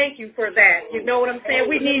want to thank you for that. You know what I'm saying?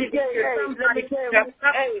 We needed to hear somebody that's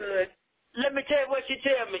something good. Let me tell you what she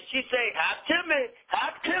tell me. She say, "Hop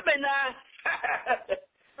to me now."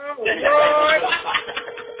 Oh,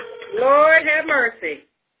 Lord have mercy.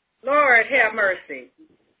 Lord have mercy.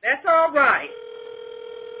 That's all right.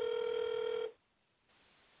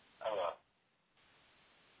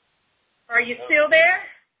 Are you still there?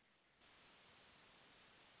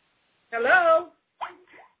 Hello?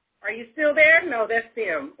 Are you still there? No, that's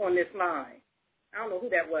them on this line. I don't know who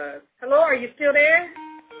that was. Hello, are you still there?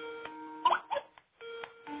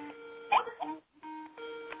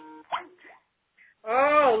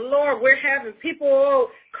 Oh, Lord, we're having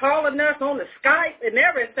people calling us on the Skype and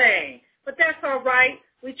everything. But that's all right.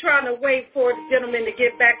 We're trying to wait for the gentleman to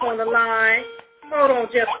get back on the line. Hold on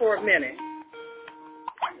just for a minute.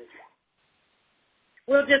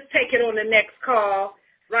 We'll just take it on the next call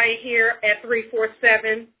right here at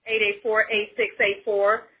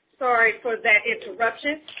 347-884-8684. Sorry for that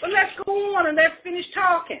interruption. But let's go on and let's finish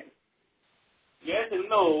talking. Yes and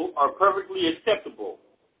no are perfectly acceptable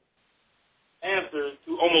answers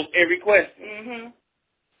to almost every question. Mm-hmm.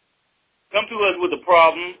 Come to us with a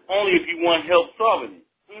problem only if you want help solving it.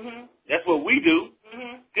 Mm-hmm. That's what we do.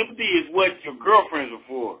 Mm-hmm. Sympathy is what your girlfriends are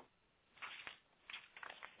for.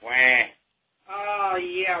 Wah. Oh,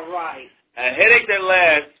 yeah, right. A headache that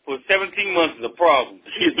lasts for 17 months is a problem.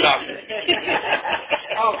 She's a doctor.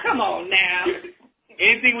 Oh, come on now.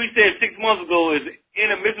 Anything we said 6 months ago is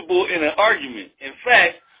inadmissible in an argument. In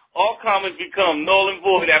fact, all comments become null and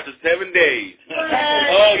void after 7 days.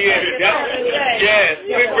 Oh, yes. Yes,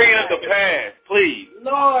 we're bringing up the past, please.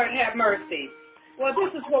 Lord have mercy. Well,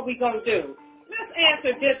 this is what we're going to do. Let's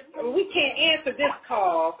answer this. We can't answer this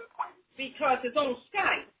call because it's on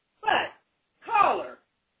Skype. But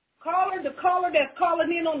the caller that's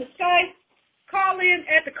calling in on the Skype, call in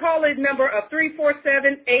at the call-in number of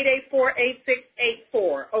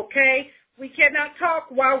 347-884-8684, okay? We cannot talk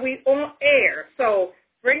while we're on air, so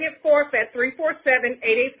bring it forth at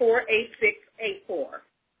 347-884-8684.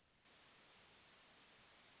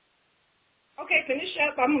 Okay, finish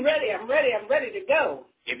up. I'm ready to go.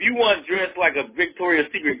 If you want to dress like a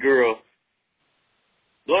Victoria's Secret girl,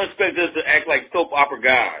 don't expect us to act like soap opera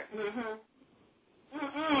guys. Mm-hmm.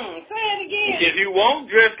 Say it again. If you won't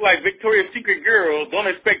dress like Victoria's Secret girl, don't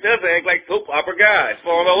expect us to act like soap opera guys,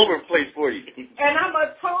 falling all over the place for you. And I'm going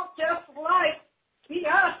to talk just like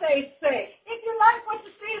Beyonce say. If you like what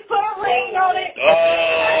you see, put a ring on it.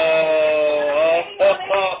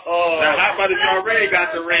 Now, how about if you already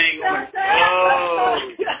got the ring on it?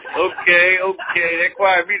 Okay, that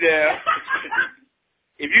quiet me down.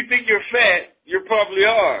 If you think you're fat, you probably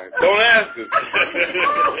are. Don't ask us.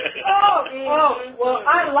 Well,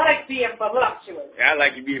 I like being voluptuous. I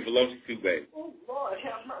like you being voluptuous too, baby. Oh, Lord,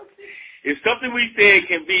 have mercy. If something we said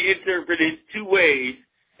can be interpreted two ways,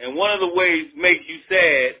 and one of the ways makes you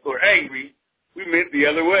sad or angry, we meant the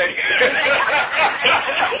other way.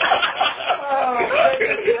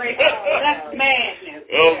 That's madness.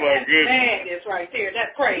 Oh, my goodness. Madness right there.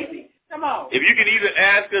 That's crazy. Come on. If you can either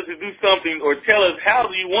ask us to do something or tell us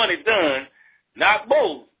how you want it done, not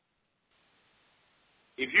both.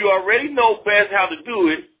 If you already know best how to do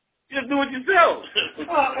it, just do it yourself.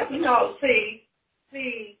 See,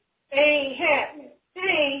 it ain't happening.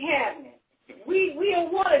 We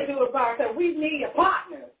don't want to do it by ourselves. We need a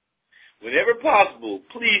partner. Whenever possible,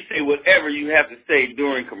 please say whatever you have to say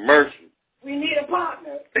during commercials. We need a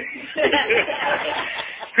partner.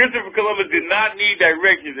 Christopher Columbus did not need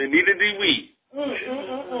directions, and neither did we.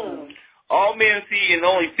 All men see in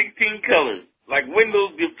only 16 colors, like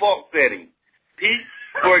Windows' default setting. Peach,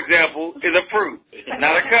 for example, is a fruit,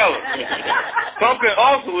 not a color. Pumpkin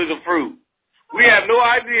also is a fruit. We have no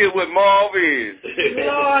idea what mauve is. Because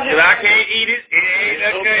I can't eat it. It ain't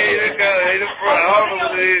a fruit. I don't know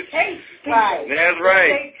what it is. Taste. Right. That's right.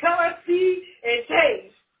 They color, see, and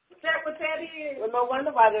taste. Is that what that is? Well, no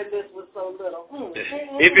wonder why their list was so little.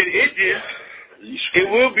 If it itches, it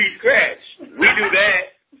will be scratched. We do that.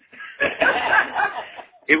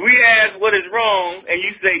 If we ask what is wrong and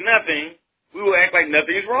you say nothing, we will act like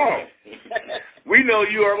nothing is wrong. We know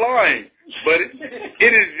you are lying, but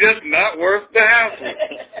it is just not worth the hassle.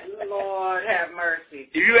 Lord have mercy.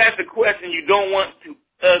 If you ask a question you don't want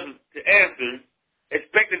us to answer,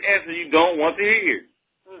 expect an answer you don't want to hear.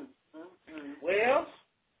 Well,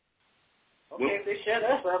 okay, they shut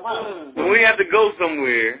us up, huh? When we have to go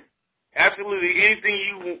somewhere, absolutely anything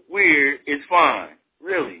you wear is fine.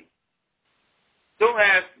 Really. Don't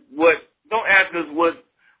ask us what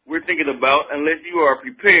we're thinking about unless you are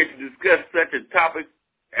prepared to discuss such a topic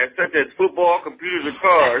such as football, computers, and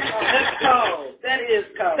cars. That's cold. That is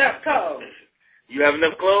cold. That's cold. You have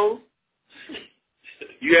enough clothes?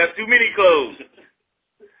 You have too many clothes.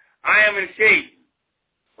 I am in shape.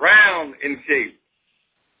 Round in shape.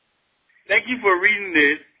 Thank you for reading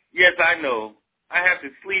this. Yes, I know. I have to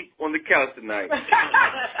sleep on the couch tonight.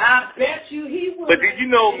 I bet you he would. But did you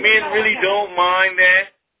know men really don't mind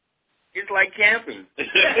that? It's like camping.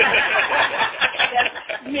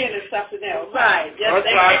 Men is something else. Right. Time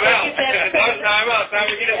out. Time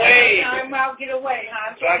to get away. Time out, get away,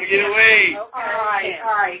 huh? Time to get away. All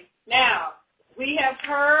right. Now, we have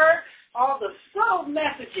heard all the subtle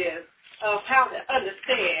messages of how to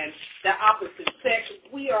understand the opposite sex.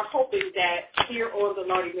 We are hoping that here on the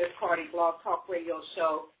Lardy Miss Clardy Blog Talk Radio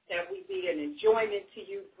Show that we be an enjoyment to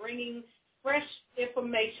you, bringing fresh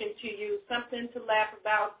information to you, something to laugh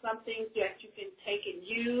about, something that you can take and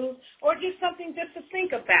use, or just something just to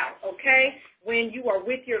think about, okay? When you are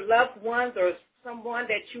with your loved ones or someone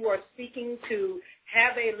that you are seeking to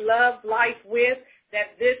have a love life with,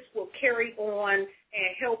 that this will carry on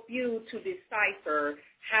and help you to decipher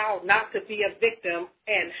how not to be a victim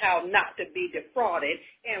and how not to be defrauded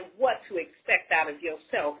and what to expect out of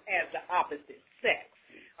yourself as the opposite sex.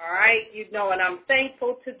 All right? You know, and I'm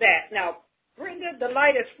thankful to that. Now, Brenda, the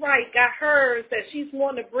lightest right, got hers that she's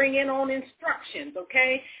wanting to bring in on instructions,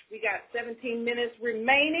 okay? We got 17 minutes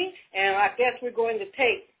remaining, and I guess we're going to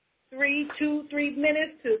take 3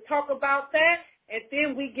 minutes to talk about that, and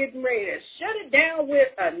then we getting ready to shut it down with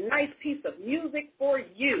a nice piece of music for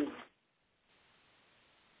you.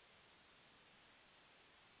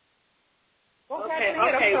 Okay,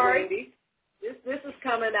 Wendy. This is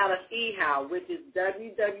coming out of eHow, which is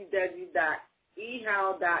www.ehow.com.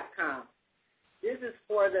 This is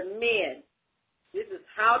for the men. This is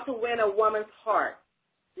how to win a woman's heart.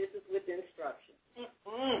 This is with instructions.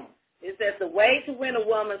 It says the way to win a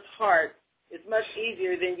woman's heart is much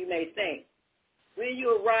easier than you may think. When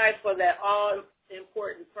you arrive for that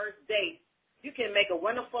all-important first date, you can make a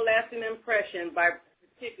wonderful, lasting impression by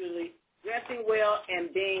particularly dressing well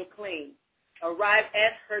and being clean. Arrive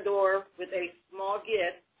at her door with a small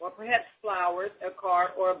gift, or perhaps flowers, a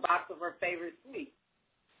card, or a box of her favorite sweets.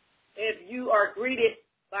 If you are greeted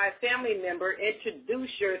by a family member, introduce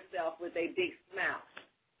yourself with a big smile.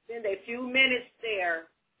 Spend a few minutes there,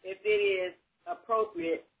 if it is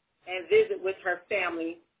appropriate, and visit with her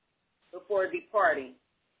family before departing.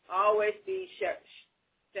 Always be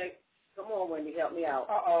come on, Wendy, help me out.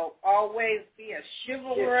 Always be a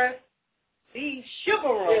chivalrous. Be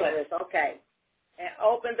chivalrous. Okay. And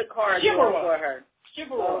open the card door for her.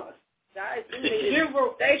 Chivalrous. Guys,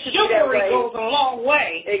 chivalry goes a long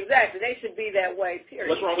way. Exactly. They should be that way, period.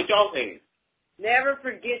 What's wrong with y'all saying? Never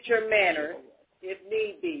forget your manners, if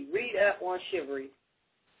need be. Read up on chivalry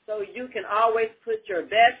so you can always put your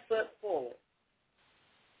best foot forward.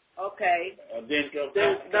 Okay.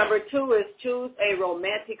 Number 2 is choose a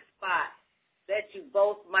romantic spot that you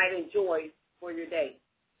both might enjoy for your date.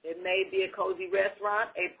 It may be a cozy restaurant,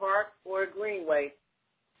 a park, or a greenway,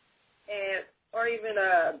 or even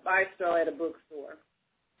a bistro at a bookstore.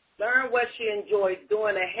 Learn what she enjoys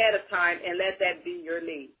doing ahead of time and let that be your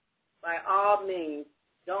lead. By all means,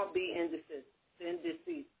 don't be indecisive.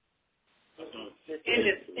 Indecisive?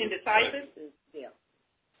 Yeah.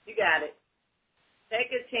 You got it. Take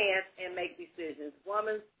a chance and make decisions.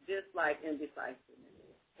 Women dislike indecisiveness.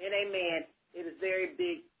 In a man, it is very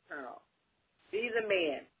big turn off. Be the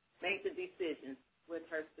man. Make the decisions with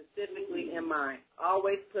her specifically in mind.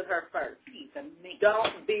 Always put her first.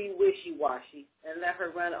 Don't be wishy-washy and let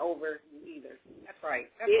her run over you either. That's right.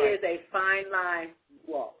 It is a fine line to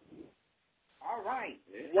walk. All right.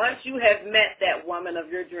 Once you have met that woman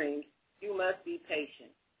of your dreams, you must be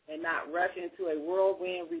patient and not rush into a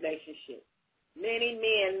whirlwind relationship. Many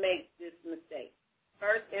men make this mistake.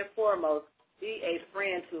 First and foremost, be a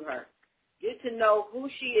friend to her. Get to know who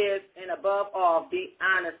she is, and above all, be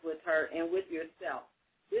honest with her and with yourself.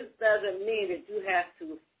 This doesn't mean that you have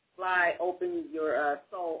to fly open your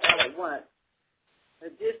soul all at once.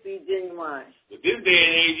 But just be genuine. With this day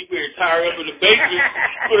and age, you better tie her up in the basement,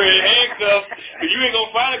 put her in handcuffs, because you ain't going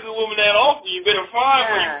to find a good woman that often. You better find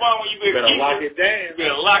when you find one, you better keep lock her. it down. You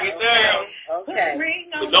better lock it down. Okay.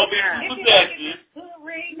 But don't be too possessive.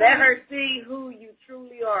 Let her see who you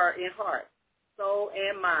truly are in heart, soul,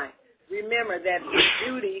 and mind. Remember that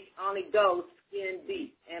beauty only goes skin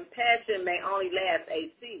deep, and passion may only last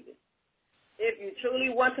a season. If you truly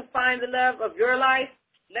want to find the love of your life,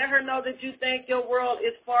 let her know that you think your world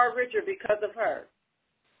is far richer because of her.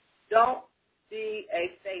 Don't be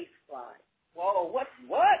a face fly. Whoa, what?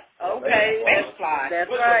 Okay, Best fly. that's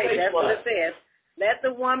What's right. the That's what it fly? says. Let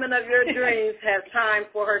the woman of your dreams have time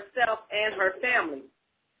for herself and her family.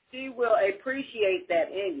 She will appreciate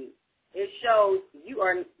that in you. It shows you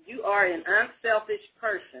are an unselfish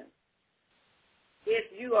person.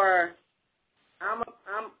 If you are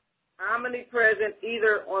omnipresent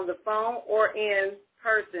either on the phone or in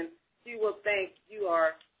person, she will think you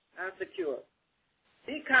are insecure.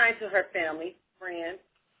 Be kind to her family, friends.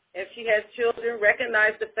 If she has children,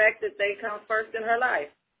 recognize the fact that they come first in her life.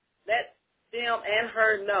 Let them and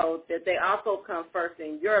her know that they also come first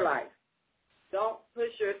in your life. Don't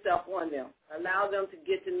push yourself on them. Allow them to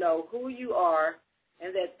get to know who you are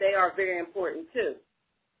and that they are very important too.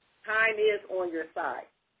 Time is on your side.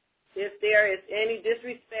 If there is any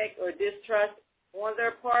disrespect or distrust on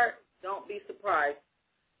their part, don't be surprised.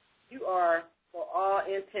 You are, for all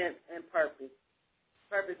intents and purposes,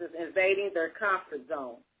 invading their comfort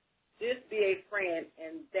zone. Just be a friend,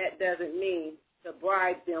 and that doesn't mean to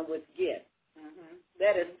bribe them with gifts. Mm-hmm.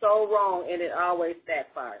 That is so wrong, and it always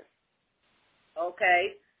backfires.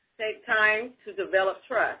 Okay? Take time to develop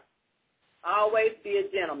trust. Always be a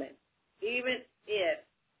gentleman. Even if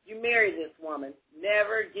you marry this woman,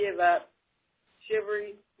 never give up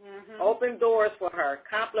chivalry. Mm-hmm. Open doors for her.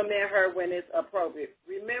 Compliment her when it's appropriate.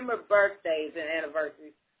 Remember birthdays and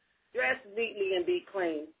anniversaries. Dress neatly and be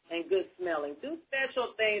clean and good smelling. Do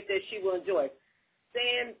special things that she will enjoy.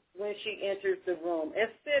 Stand when she enters the room and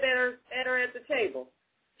sit at her at the table.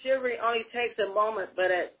 Chivalry only takes a moment, but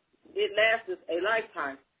it lasts a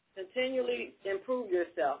lifetime. Continually improve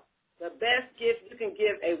yourself. The best gift you can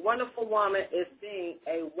give a wonderful woman is being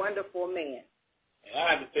a wonderful man. And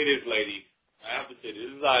I have to say this, ladies. I have to say this.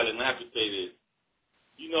 This is Island. I have to say this.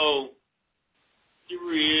 You know,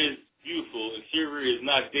 chivalry is beautiful, and chivalry is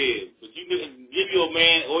not dead. But you can give your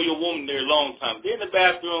man or your woman there a long time. They're in the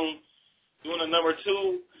bathroom doing a number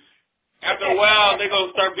two. After a while, they're going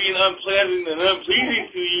to start being unpleasant and unpleasing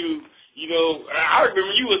to you. You know, I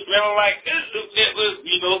remember you were smelling like this,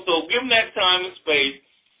 you know, so give them that time and space.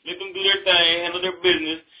 Let them do their thing, handle their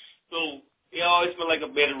business. So they always smell like a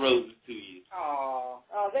bed of roses to you. Oh,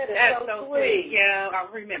 that's so sweet. Yeah, I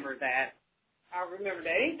remember that.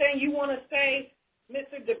 Anything you want to say,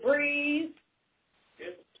 Mr. Debris?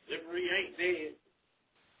 Yes, chivalry ain't dead.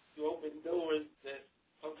 You open doors that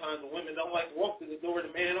sometimes the women don't like to walk through the door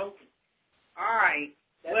the man opens. All right.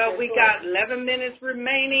 Well, we got 11 minutes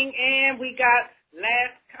remaining, and we got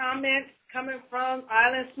last comments coming from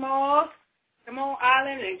Island Smalls. Come on,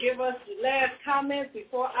 Island, and give us the last comments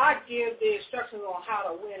before I give the instructions on how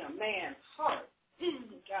to win a man's heart.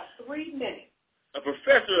 We got 3 minutes. A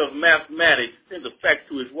professor of mathematics sent a fax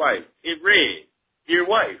to his wife. It read, "Dear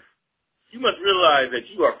wife, you must realize that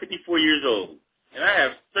you are 54 years old, and I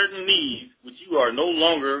have certain needs which you are no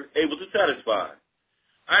longer able to satisfy.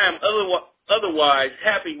 I am otherwise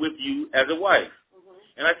happy with you as a wife,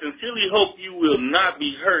 and I sincerely hope you will not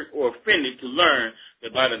be hurt or offended to learn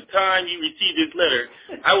that by the time you receive this letter,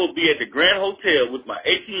 I will be at the Grand Hotel with my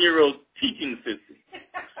 18-year-old teaching assistant.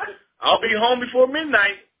 I'll be home before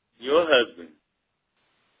midnight. Your husband."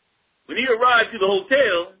 When he arrived to the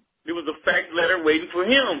hotel, there was a fax letter waiting for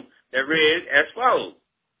him that read as follows: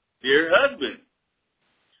 "Dear husband,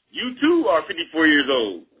 you too are 54 years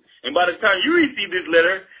old, and by the time you receive this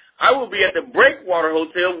letter, I will be at the Breakwater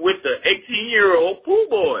Hotel with the 18-year-old pool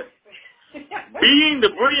boy. Being the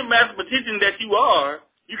brilliant mathematician that you are,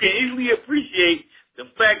 you can easily appreciate the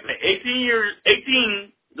fact that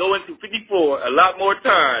 18 go into 54 a lot more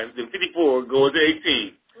times than 54 go into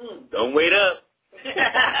 18. Don't wait up."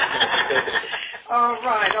 All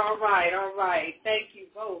right. Thank you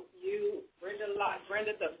both. You, Brenda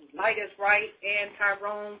the Light is Right, and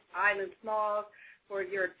Tyrone Island Smalls, for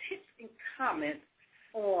your tips and comments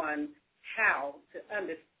on how to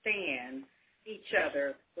understand each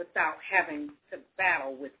other without having to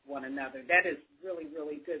battle with one another. That is really,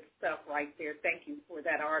 really good stuff right there. Thank you for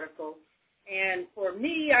that article. And for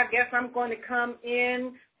me, I guess I'm going to come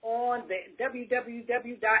in on the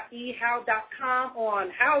www.ehow.com on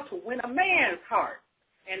how to win a man's heart.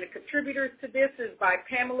 And the contributors to this is by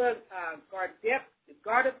Pamela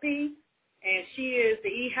Gardapi, and she is the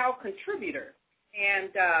eHow contributor.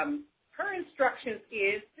 And her instructions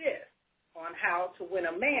is this on how to win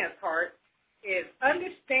a man's heart is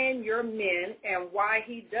understand your men and why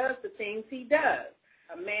he does the things he does.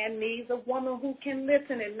 A man needs a woman who can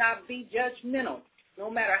listen and not be judgmental, no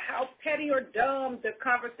matter how petty or dumb the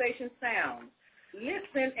conversation sounds.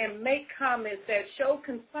 Listen and make comments that show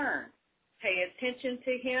concern. Pay attention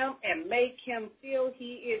to him and make him feel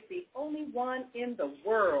he is the only one in the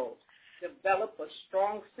world. Develop a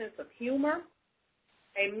strong sense of humor.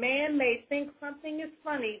 A man may think something is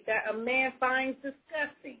funny that a man finds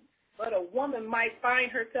disgusting, but a woman might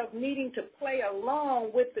find herself needing to play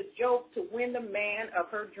along with the joke to win the man of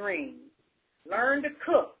her dreams. Learn to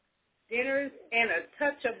cook. Dinners and a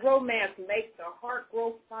touch of romance make the heart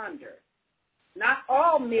grow fonder. Not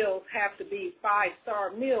all meals have to be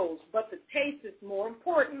 5-star meals, but the taste is more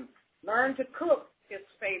important. Learn to cook his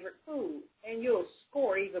favorite food, and you'll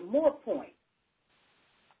score even more points.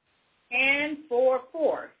 And 4,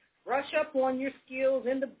 brush up on your skills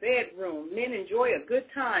in the bedroom. Men enjoy a good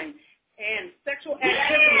time, and sexual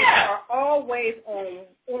activities are always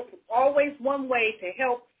one way to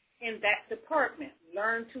help in that department.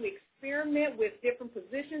 Learn to experiment with different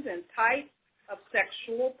positions and types of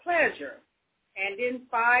sexual pleasure. And then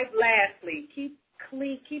 5, lastly, keep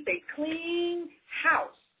a clean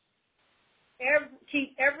house.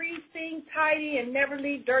 Keep everything tidy and never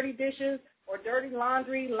leave dirty dishes or dirty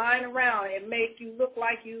laundry lying around and make you look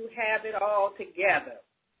like you have it all together.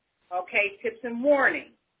 Okay, tips and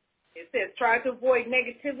warnings. It says try to avoid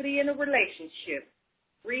negativity in a relationship.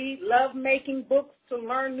 Read love-making books to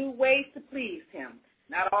learn new ways to please him.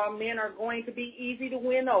 Not all men are going to be easy to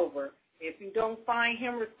win over. If you don't find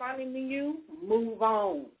him responding to you, move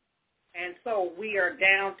on. And so we are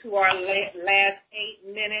down to our last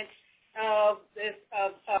 8 minutes of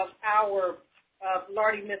our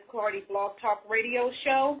Lardy Miss Clardy Blog Talk Radio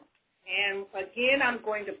Show. And again, I'm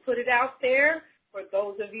going to put it out there for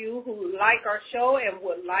those of you who like our show and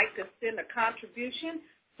would like to send a contribution.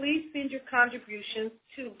 Please send your contributions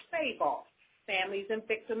to Save Off,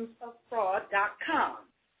 familiesandvictimsofraud.com.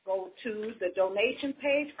 Go to the donation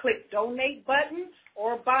page, click donate button,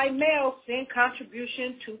 or by mail, send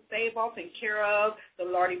contribution to Save Off in care of the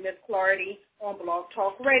Lardy Miss Clardy on Blog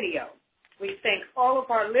Talk Radio. We thank all of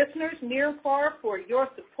our listeners near and far for your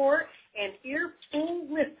support and earful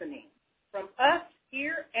listening. From us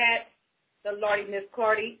here at the Lardy Miss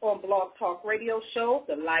Clardy on Blog Talk Radio Show,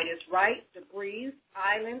 The Light is Right, Debris,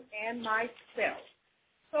 Island, and myself.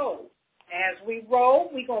 So, as we roll,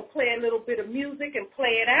 we're going to play a little bit of music and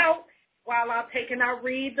play it out while I'm taking our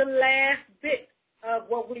read the last bit of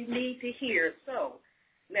what we need to hear. So,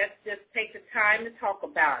 let's just take the time to talk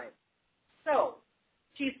about it. So,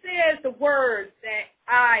 she says the words that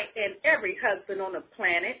I and every husband on the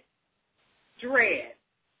planet dread.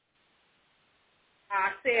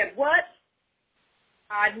 I said, what?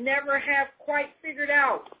 I never have quite figured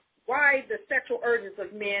out why the sexual urges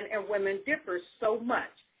of men and women differ so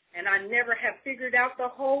much. And I never have figured out the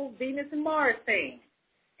whole Venus and Mars thing.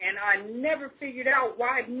 And I never figured out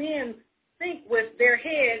why men think with their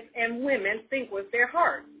heads and women think with their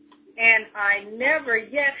hearts. And I never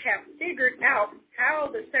yet have figured out how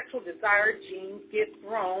the sexual desire genes get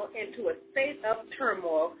thrown into a state of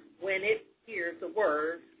turmoil when it hears the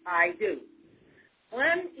words, I do.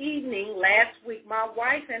 One evening last week, my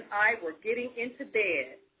wife and I were getting into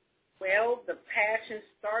bed. Well, the passion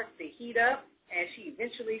starts to heat up, and she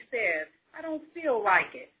eventually says, I don't feel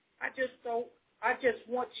like it. I just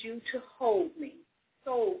want you to hold me.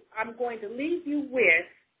 So I'm going to leave you with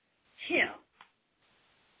him.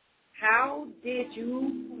 How did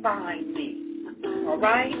you find me? All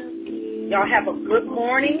right? Y'all have a good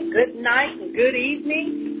morning, good night, and good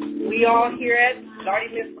evening. We all here at Lardy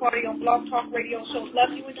Miss Clardy on Blog Talk Radio Show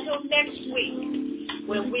love you until next week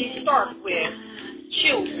when we start with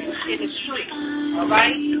children in the street. All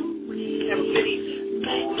right? Have a good evening.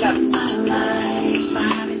 Love you. My life,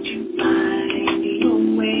 how did you find your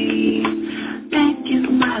way back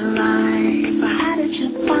in my life? How did you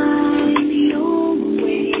find your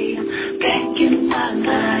way back in my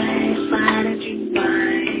life? How did you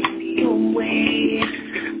find your way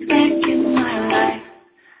back in my life?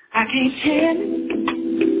 I can't tell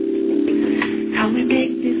how we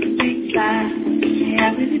make this big life. I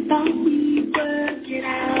really thought we'd work it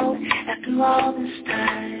out after all this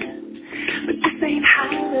time. But this ain't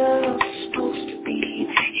how love's supposed to be, in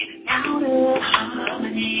and out of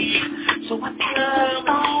harmony. So I plugged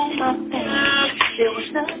all my things, there was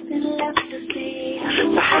nothing left to see. So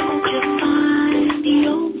how did you find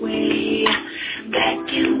your way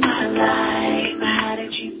back in my life? How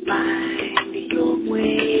did you find your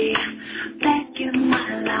way back in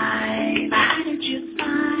my life? How did you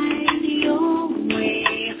find your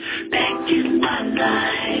way back in my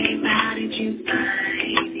life? How did you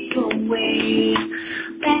find your way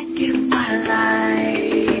back in my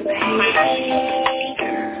life, hey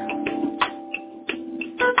girl?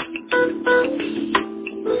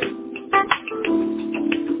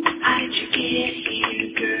 How'd you get here,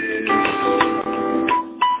 girl?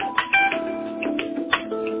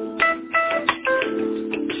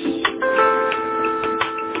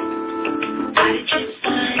 How did you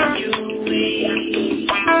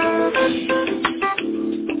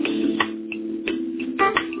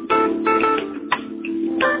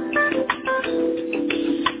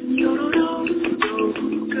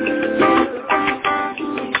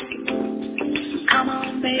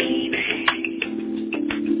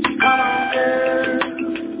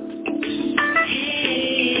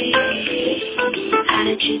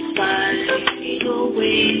did you find your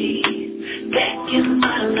way back in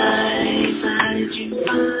my life? How did you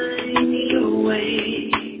find your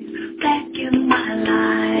way back in my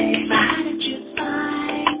life? How did you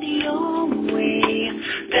find your way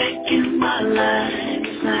back in my life?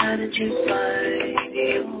 How did you find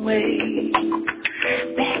your way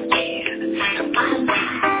back in my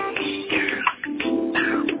life, girl?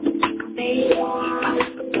 Baby,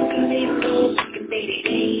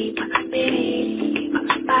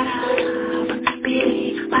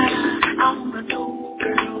 I wanna know,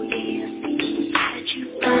 girl, yes. How did you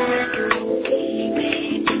find your way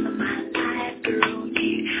back in my life, girl?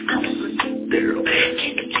 Yeah, I wanna know, girl.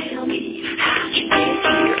 Can you tell me how you get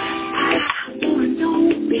here? I wanna know,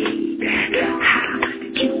 baby. How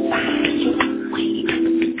did you find your way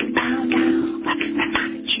down? How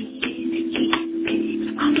did you get here, baby?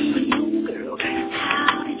 I wanna know, girl.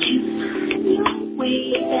 How did you find your way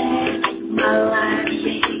back in my life,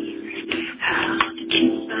 baby? How did you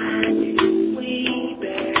find your way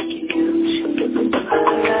back into my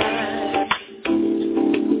life?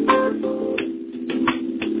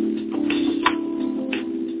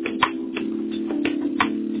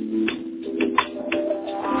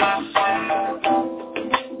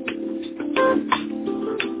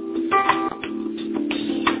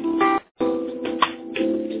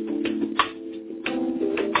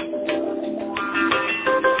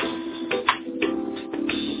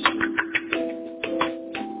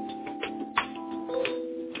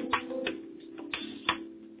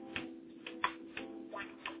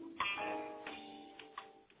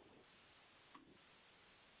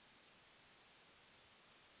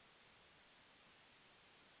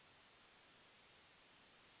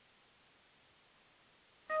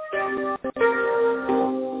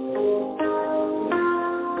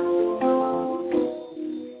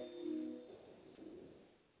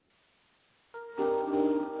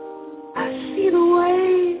 I see the way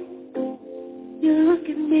you look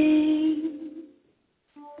at me,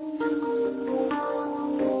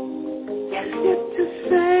 as if to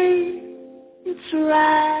say it's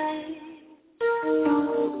right.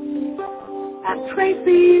 I pray for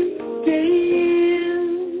you day in,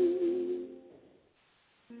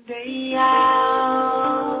 day out.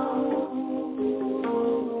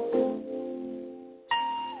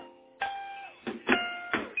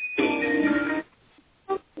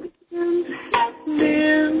 Something's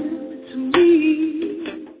happening to me.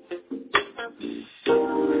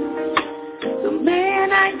 The man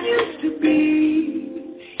I used to be,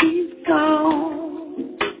 he's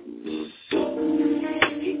gone.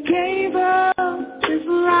 He gave up his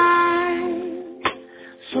life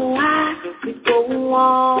so I could go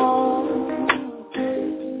on.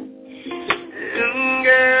 And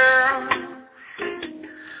girl,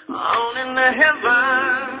 on in the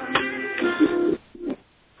heavens,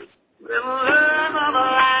 the love of a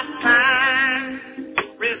lifetime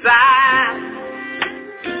resides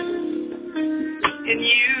in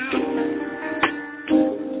you.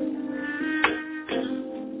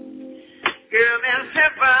 Girl, there's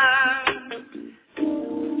heaven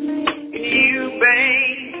in you,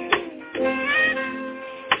 babe.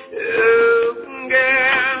 Oh,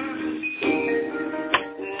 girl,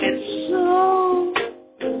 it's so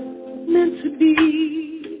meant to be.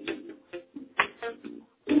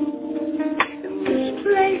 In this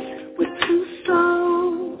place where two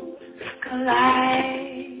souls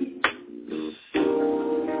collide,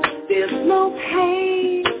 there's no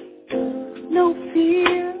pain, no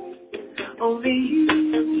fear, only you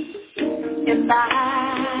and I.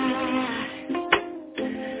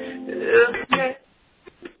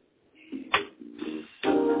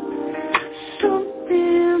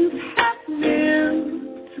 Something's happening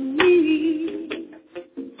to me.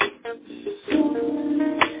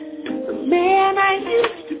 The man I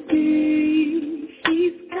used to be,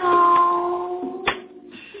 he's gone.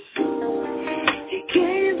 He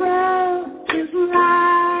gave up his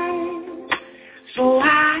life so I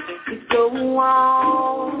could go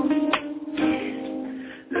on.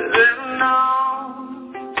 Living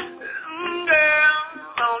on, girl,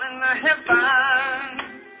 all in the heavens.